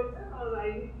injury better or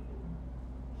IVU?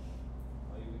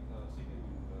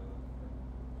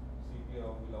 CT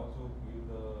will also give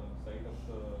the site of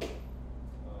the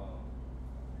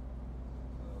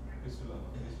fistula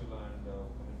and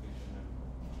communication and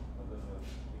other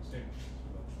extent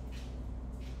fistula.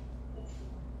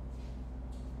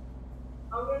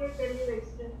 How will it tell you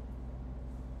extent?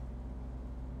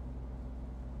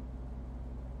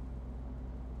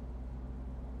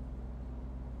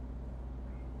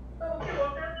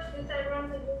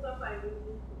 disadvantages of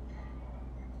IVF?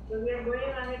 So we are going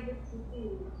ahead with CT.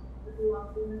 If you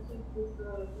want to message this,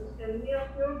 just tell me a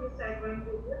few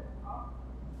disadvantages of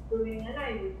doing an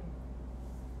IVF.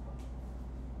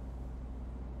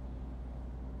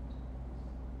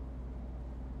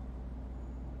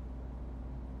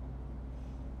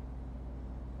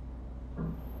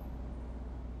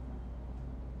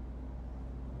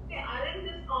 Okay, aren't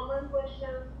these common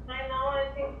questions? And now I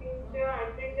think if you have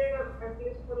attended at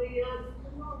least for a year, you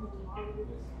should know all these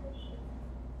questions.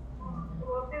 So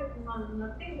what is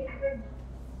nothing different?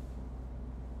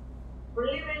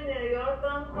 Only when your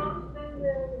turn comes, then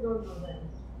you don't know that.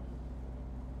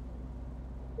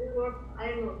 This is what I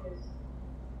noticed.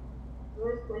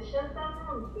 Those questions are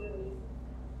known clearly.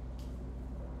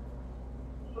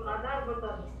 So Radha,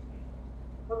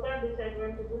 what are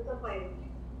disadvantages of IVF?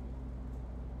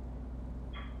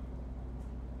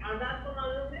 आधार को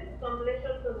मालूम है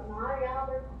कमलेश्वर को हाँ यहाँ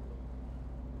पे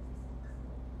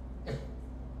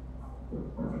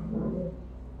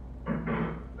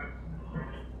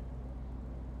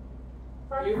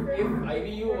if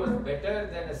IVU was better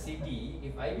than a CT,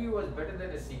 if IVU was better than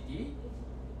a CT,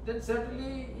 then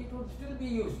certainly it would still be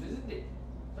used, isn't it?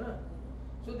 Huh?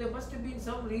 So there must have been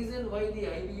some reason why the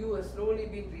IVU has slowly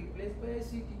been replaced by a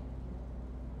CT.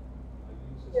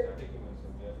 IVU is a static image, so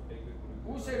we have to take it.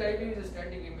 Who said IVU is a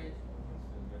static image?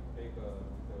 We have to take the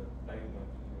time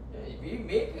actually. We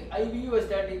make IVU a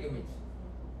static image.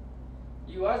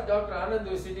 You ask Dr. Anand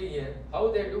who is sitting here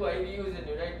how they do IVUs in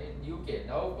UK.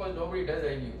 Now of course nobody does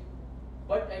IVUs.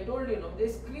 But I told you, they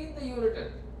screen the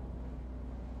ureter.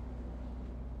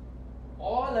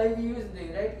 All IVUs in the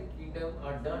United Kingdom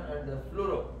are done under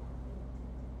fluoro.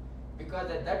 Because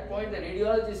at that point the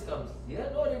radiologist comes. Here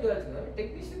no radiologist, a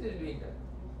technician is doing that.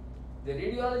 The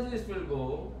radiologist will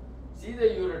go, see the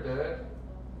ureter,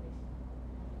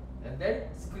 and then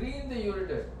screen the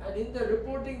ureter. And in the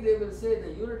reporting they will say the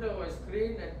ureter was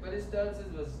screened and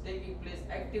peristalsis was taking place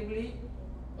actively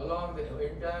along the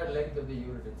entire length of the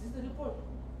ureter. This is the report.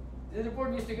 This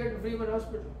report used to get to Freeman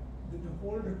Hospital. The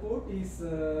whole report is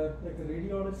like a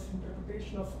radiologist's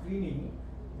interpretation of screening.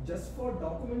 Just for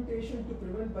documentation to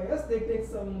prevent bias, they take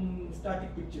some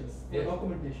static pictures for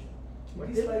documentation. But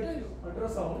It is they like tell you.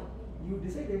 ultrasound. You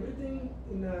decide everything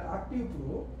in active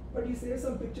pro, but you save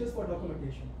some pictures for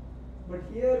documentation. But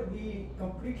here we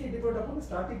completely depend upon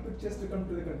static pictures to come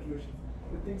to the conclusion.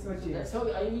 The things were changed. That's how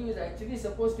IVU is actually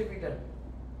supposed to be done.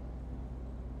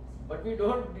 But we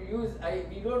don't do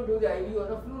the IVU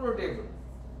on a fluoro table.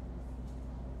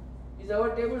 Is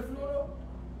our table fluoro?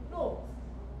 No.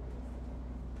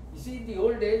 You see, in the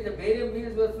old days, the barium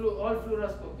wheels were all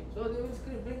fluoroscopic. So they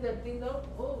will bring that thing down.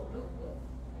 Oh, look,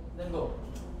 then go.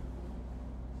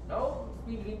 Now it's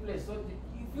been replaced. So if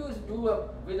you do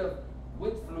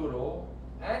with fluoro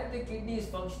and the kidney is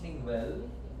functioning well,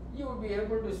 you would be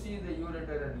able to see the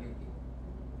ureter and leaking.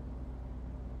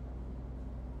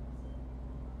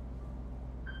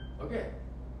 Okay.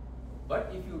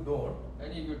 But if you don't,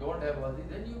 and if you don't have all these,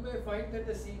 then you may find that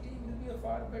the CT will be a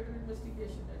far better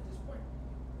investigation at this point.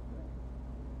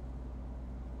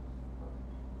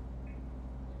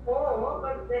 Oh,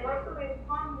 but they have to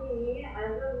inform me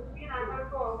as a routine. I have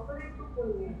to offer it to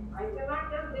Punya. I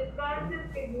cannot just discard this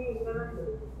kidney.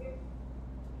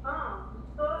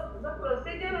 So the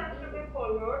procedure has to be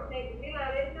followed. Next, we'll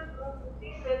arrange a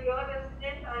routine where you are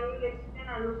resident. I will explain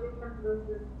allocation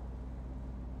process.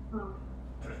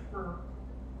 So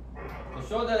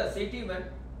show the CT, man.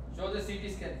 Show the CT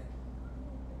scan.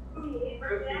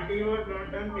 CT was not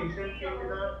done. Patient came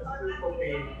with a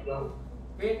cystoscopy.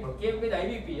 Came with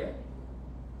IVP, yeah?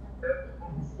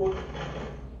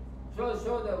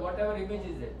 Show the whatever image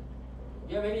is there.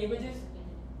 Do you have any images?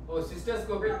 Oh,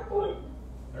 cystoscopy.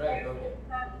 Right, okay.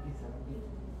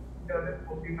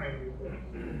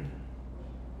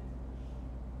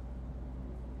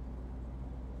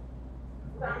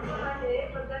 Sample आहे,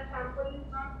 but that sample is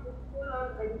not useful or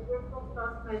adequate for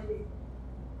cross-matching.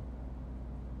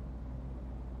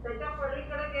 त्याच्या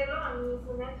पलीकडे गेलो आणि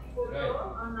पुण्याची बोललो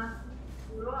आणि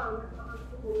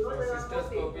So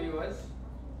cystoscopy was?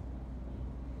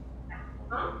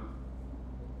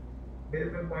 There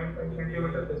is a 0.5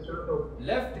 centimeter cystoscope.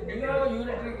 Left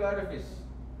neoureteric orifice.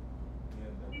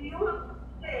 You have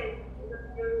said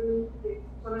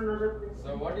for another place. So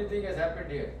what do you think has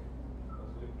happened here?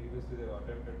 Possibly previously they have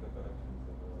attempted the corrections.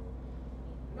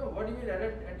 No, what do you mean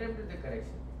attempted the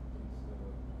correction?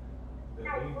 They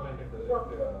reimplanted the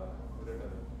left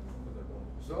ureter into the dome.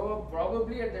 So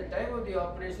probably at the time of the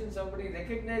operation somebody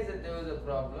recognized that there was a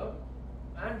problem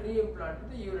and reimplanted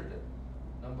the ureter.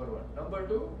 Number one. Number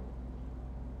two?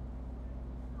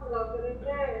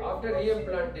 After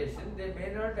reimplantation, they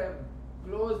may not have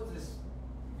closed this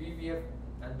VVF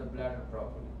and the bladder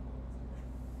properly.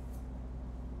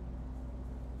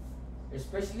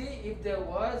 Especially if there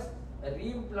was a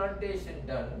reimplantation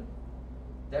done,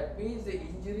 that means the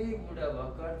injury would have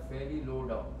occurred fairly low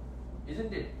down,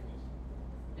 isn't it?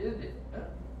 Isn't it? Huh?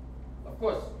 Of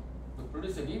course, to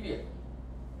produce a VVF.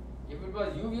 If it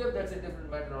was UVF, that's a different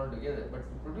matter altogether. But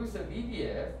to produce a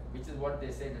VVF, which is what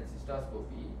they said in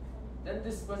cystoscopy, then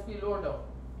this must be low down,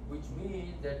 which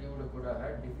means that you could have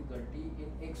had difficulty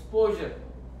in exposure.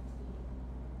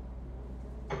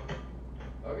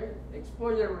 Okay,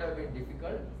 exposure would have been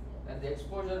difficult, and the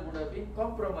exposure would have been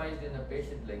compromised in a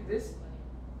patient like this,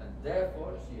 and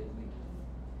therefore she has leaked.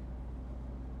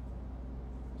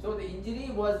 So the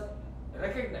injury was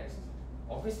recognized.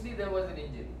 Obviously, there was an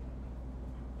injury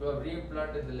to have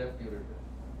reimplanted the left ureter.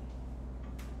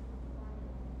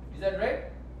 Is that right?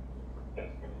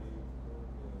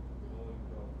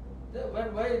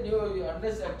 Why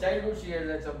unless at childhood she has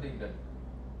had something done?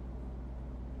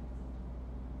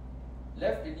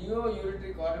 Left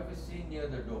neo-ureteric orifice seen near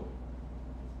the dome.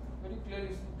 Very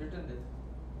clearly written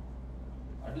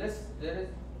there. Unless there is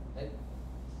a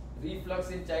reflux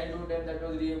in childhood and that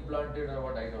was reimplanted or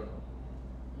what, I don't know.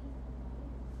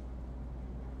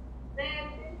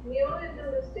 Neo is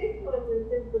a mistake or is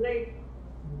it right?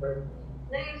 But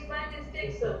No, it's my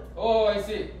mistake, sir. Oh, I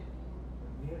see.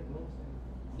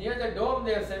 Near the dome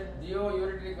they have said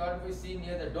neo-ureteric orifice seen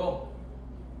near the dome.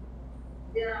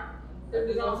 Yeah. That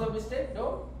is also a mistake,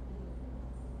 no?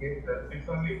 yes, sir. It's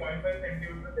only 0.5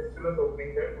 centimeter fistulous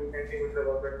opening there, 2 centimeter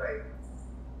above the thigh.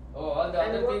 Oh, all the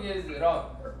other thing is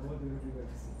wrong.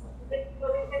 Right, Right,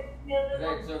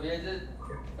 so we are just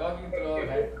talking through our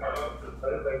head. So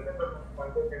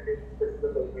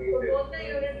both the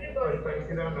urinary body. Is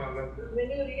normal. When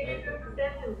you read it, you have to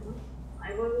tell him. No? I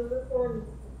was on the phone.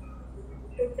 You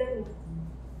should tell him.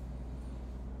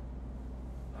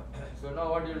 So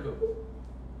now what do you do? It's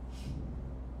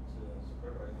a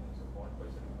spread rising, it's a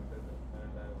 0.5 centimeter,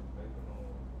 and I would like to know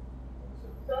what is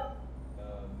it? Sir?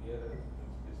 Near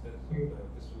distance of the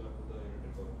fistula to the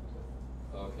ureteric orifice, sir.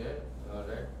 Okay,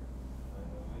 alright. And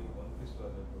only one fistula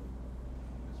left only.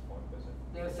 This 0.5 centimeter.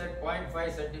 They have said 0.5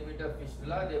 centimeter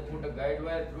fistula, they put a guide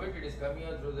wire through it, it is coming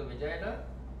out through the vagina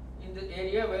in the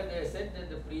area where they said that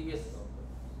the previous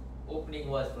opening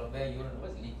was from where urine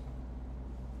was leaking.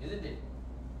 Isn't it?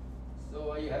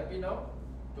 So are you happy now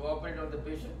to operate on the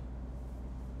patient?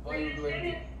 Or you do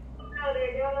anything?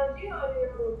 Radiology or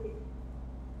urology?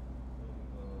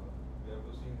 We have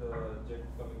to see the jet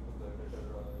coming to the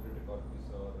ureteric orifice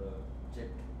or Jet,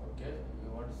 okay, you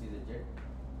want to see the jet,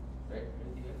 right?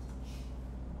 Anything else?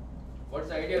 What's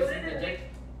the idea of seeing the jet?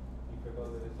 if at all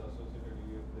there is associated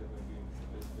UF, there may be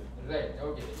placed jet. Right,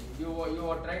 okay. You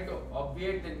are trying to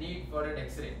obviate the need for an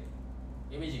X-ray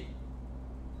imaging,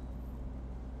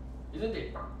 isn't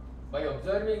it? By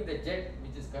observing the jet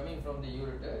which is coming from the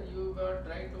ureter, you are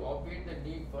trying to obviate the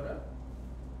need for a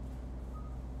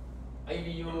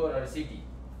IVU or a CT.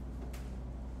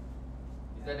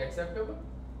 Is that acceptable?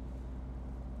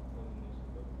 No, sir,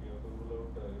 but we have to rule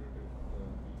out ureteric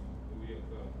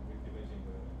with imaging.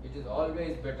 It is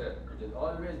always better. It is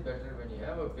always better when you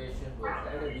have a patient who has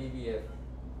had a VVF.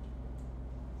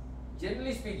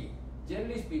 Generally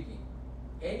speaking,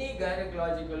 any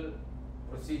gynecological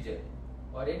procedure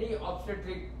or any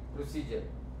obstetric procedure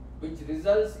which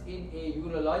results in a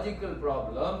urological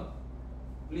problem,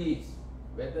 please,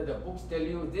 whether the books tell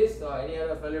you this or any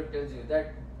other fellow tells you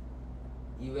that,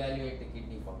 evaluate the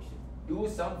kidney function. Do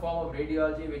some form of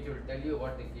radiology which will tell you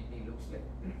what the kidney looks like.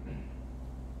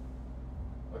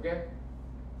 Okay?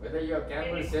 Whether your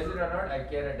Campbell says it or not, I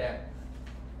care a damn.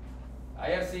 I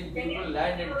have seen people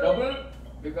land in trouble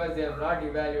because they have not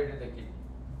evaluated the kidney.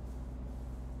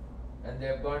 And they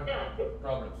have got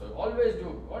problems. So always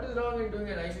do. What is wrong in doing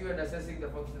an ICU and assessing the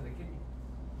function of the kidney?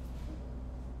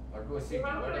 Or do a CT,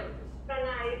 whatever it is. An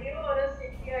IVU or a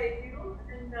CT IVU,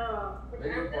 and Very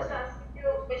I'm just important. asking you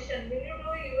a question. Will you do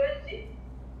USG?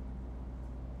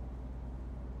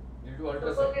 You do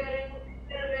Suppose ultrasound. you are in a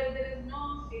picture where there is no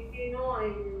CT, no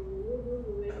IVU. You do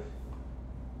USG.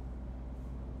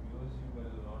 USG will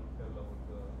not tell about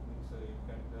the, it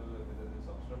can tell whether there is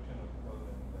obstruction or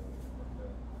anything like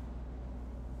that, but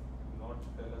will not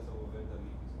tell us about where the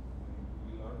leak is.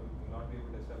 We will not be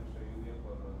able to establish a UVF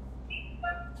or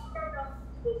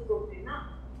Cystoscopy,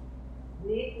 na?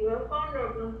 You have found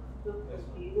out on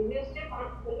cystoscopy. Will you still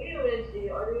ask for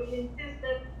USG or you will insist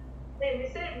that, we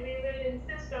said we will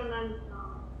insist on an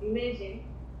imaging.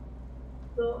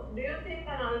 So, do you think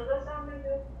an ultrasound will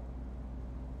do?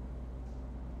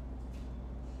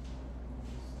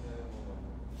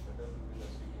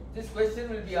 This question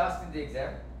will be asked in the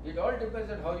exam. It all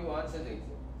depends on how you answer the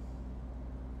exam.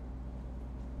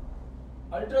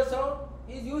 Ultrasound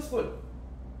is useful.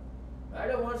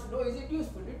 Madam wants to know, is it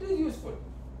useful? It is useful.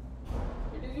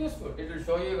 It is useful. It will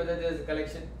show you whether there is a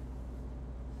collection.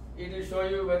 It will show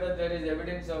you whether there is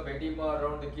evidence of edema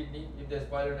around the kidney, if there is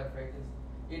pyelonephritis.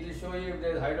 It will show you if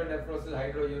there is hydronephrosis,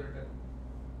 hydroureter.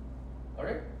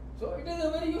 Alright? So it is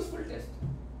a very useful test.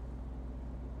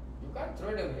 You can't throw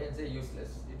it away and say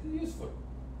useless. It is useful.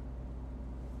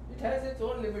 It has its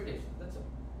own limitations, that's all.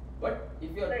 But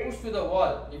if you are pushed to the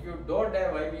wall, if you don't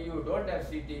have IV, you don't have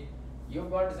CT, you've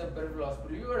got some peripheral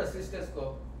hospital, you got a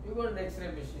cystoscope, you got an X-ray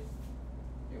machine,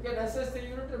 you can assess the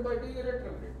ureter by doing a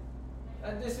retrograde.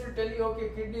 And this will tell you, okay,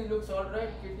 kidney looks alright,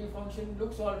 kidney function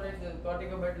looks alright, the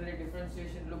corticomedullary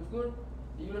differentiation looks good,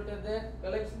 the ureter there,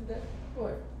 collection there, go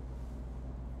ahead.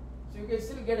 So you can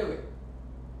still get away.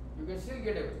 You can still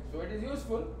get away. So it is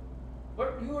useful,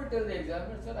 but you will tell the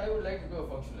examiner, sir, I would like to do a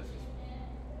functional assessment.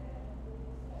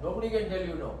 Nobody can tell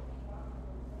you no.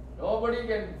 Nobody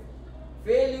can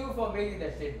fail you for making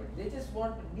that statement. They just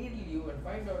want to needle you and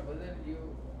find out whether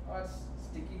you are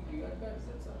sticking to your guns,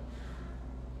 that's all.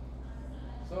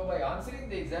 So by answering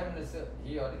the examiner, sir,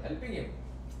 he or helping him,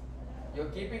 you are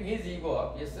keeping his ego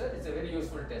up. Yes, sir, it's a very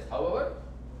useful test. However,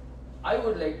 I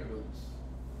would like to do this.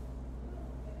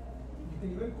 You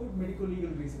can even quote medical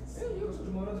legal reasons. Yeah, because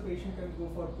tomorrow the patient can go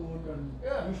for court and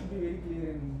Yeah. you should be very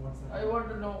clear in what's I happening. want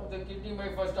to know the kidney may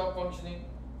first stop functioning,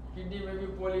 kidney may be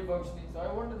poorly functioning. So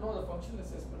I want to know the functional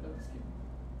assessment of this kidney.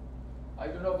 I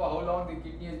don't know for how long the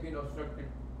kidney has been obstructed.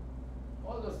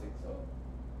 All those things. So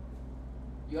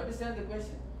you understand the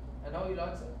question and how you'll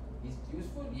answer? Is it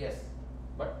useful? Yes.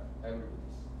 But I will do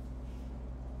this.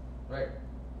 Right.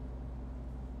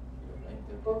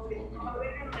 9:30. Okay. How will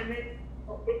you manage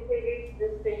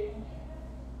this patient?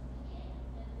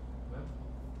 Ma'am?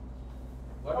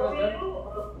 What How was will that? you,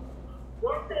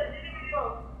 what surgery will you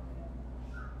offer?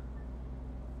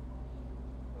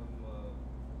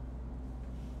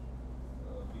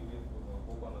 BBF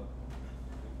open up,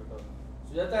 if at all.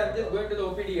 Sujata, I'm just going to the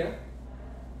OPD. Huh?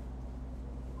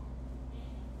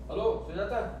 Hello,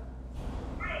 Sujata.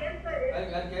 Yes, sir.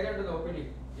 Yes. I'll carry on to the OPD.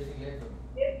 Getting late for me.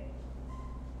 Yes.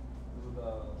 To the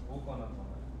open up,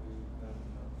 we can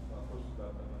approach the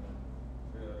abdomen and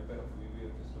repair of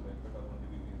BBF just to like put up on the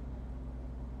BBF.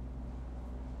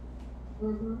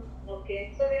 Okay.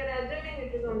 So we are assuming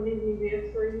it is only BBF,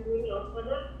 so you will offer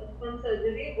a open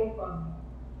surgery open.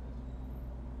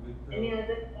 With Any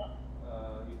other?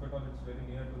 if at all it's very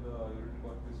near to the ureteric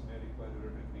cortex, may require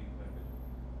ureteric reimplantation.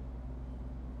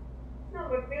 No,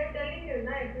 but we are telling you,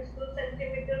 na, it is 2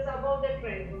 centimeters above the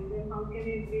triangle. Then how can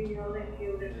it be your like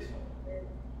urine? Yes, ma'am. Then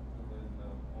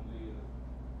only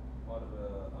or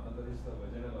another is the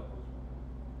vaginal approach.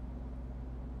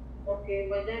 Okay,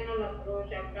 vaginal approach,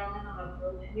 abdominal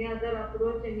approach. Any other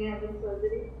approach? Any other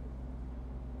surgery?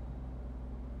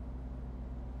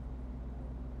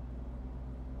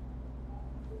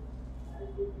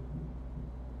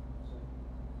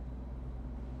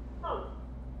 No.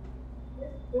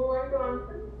 Yes. You want to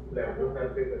answer?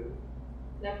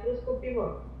 Laparoscopy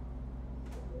what?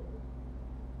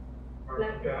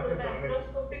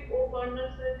 Laparoscopic O-corner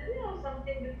surgery or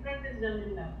something different is done in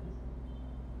laparoscopy?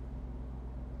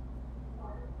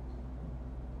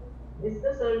 Is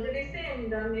the surgery same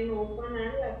done in open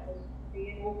and laparoscopy?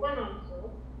 In open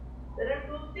also, there are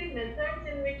 2-3 methods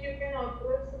in which you can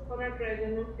approach for a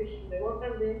trigeminal fistula. What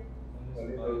are they?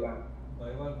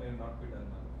 Bival may not be done,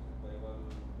 ma'am. Bival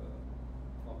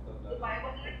of the The bladder.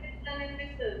 bivalent is done in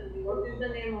which surgery? What is the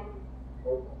name of it?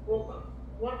 Open.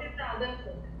 What is the other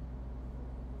surgery?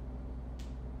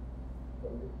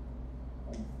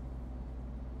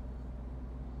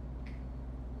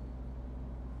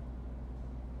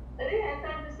 Arey, I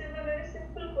thought this is a very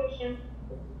simple question.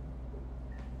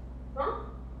 Huh?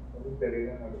 Which?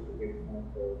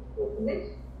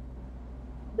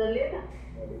 The Lena?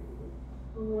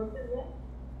 What is that?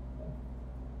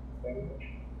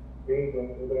 They go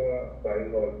to the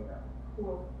Bible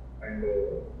No. and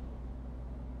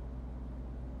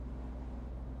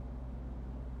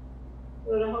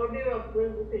Well, how do you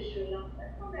approach the fistula? I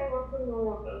want to know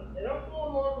what else. There are 2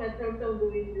 more methods of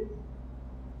doing this.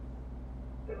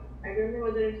 I don't know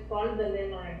whether it's called the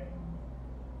Lena, I don't know.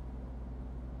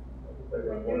 But you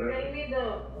tell me the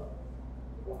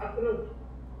approach.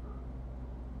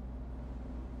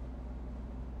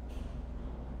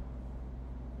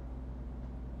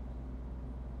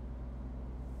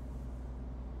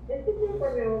 ऐसे क्यों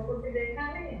कर रहे हो? कुछ देखा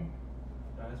नहीं है?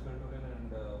 Transplantorian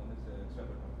and one is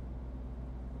extraperoneal.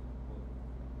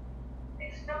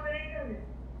 Extra perineum है?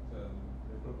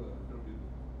 It's retrobusy.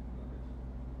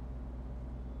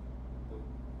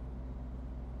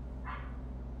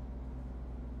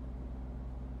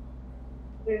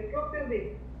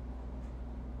 Retropubic.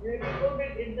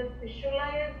 Retropubic is the fistula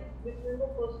is between the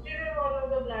posterior wall of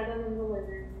the bladder and the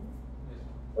vagina. Yes.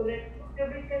 तो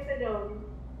retropubic कैसे जाओगे?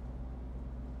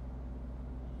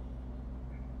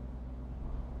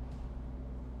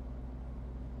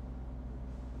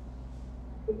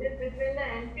 It is between the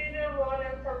anterior wall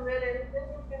and somewhere else, then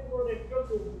you can go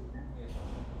retropubic. Yes.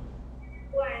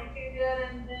 Go anterior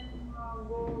and then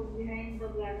go behind the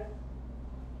bladder.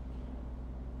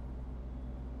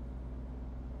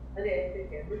 अरे ऐसे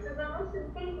क्या? This is the most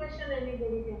simple question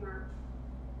anybody can ask.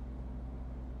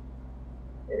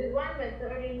 There is one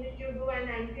method in which you do an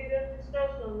anterior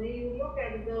hysterectomy. You look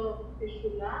at the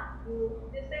fistula, you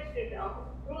dissect it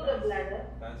out through the bladder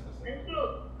and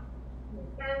close.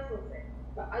 Transfer side.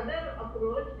 The other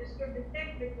approach is to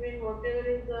dissect between whatever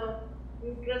is the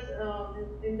uterus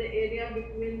in the area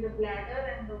between the bladder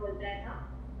and the vagina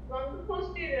from the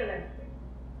posterior aspect.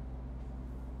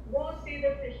 Go see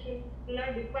the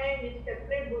fistula, define it,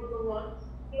 separate both the walls,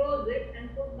 close it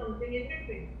and put something in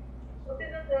between. What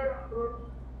is the third approach?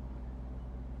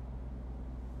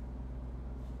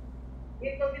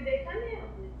 ये कभी देखा नहीं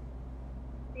आपने?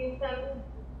 3 साल में?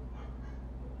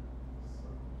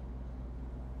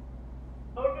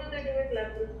 How do they do it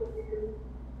laparoscopically?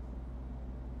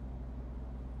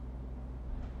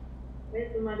 मैं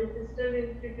तुम्हारी sister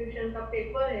institution का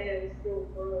पेपर है इसके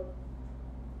ऊपर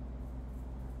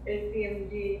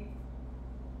LPMG.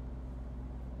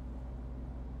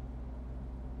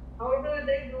 How do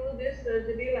they do this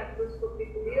surgery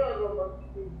laparoscopically or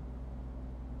robotically?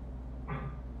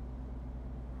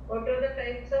 What are the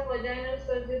types of vaginal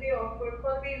surgery offered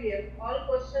for VVF? All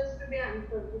questions to be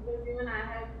answered because even I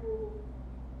have to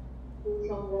do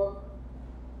some work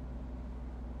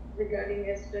regarding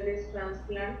yesterday's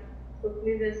transplant. So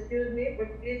please excuse me,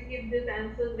 but please keep these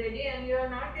answers ready. And you have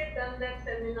not yet done that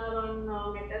seminar on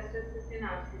metastasis in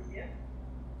RCC.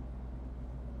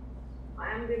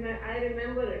 I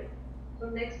remember it. So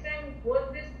next time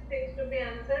both these things to be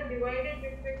answered, divided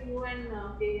between you and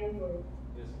KM.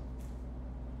 Yes.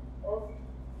 Okay.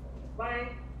 Bye.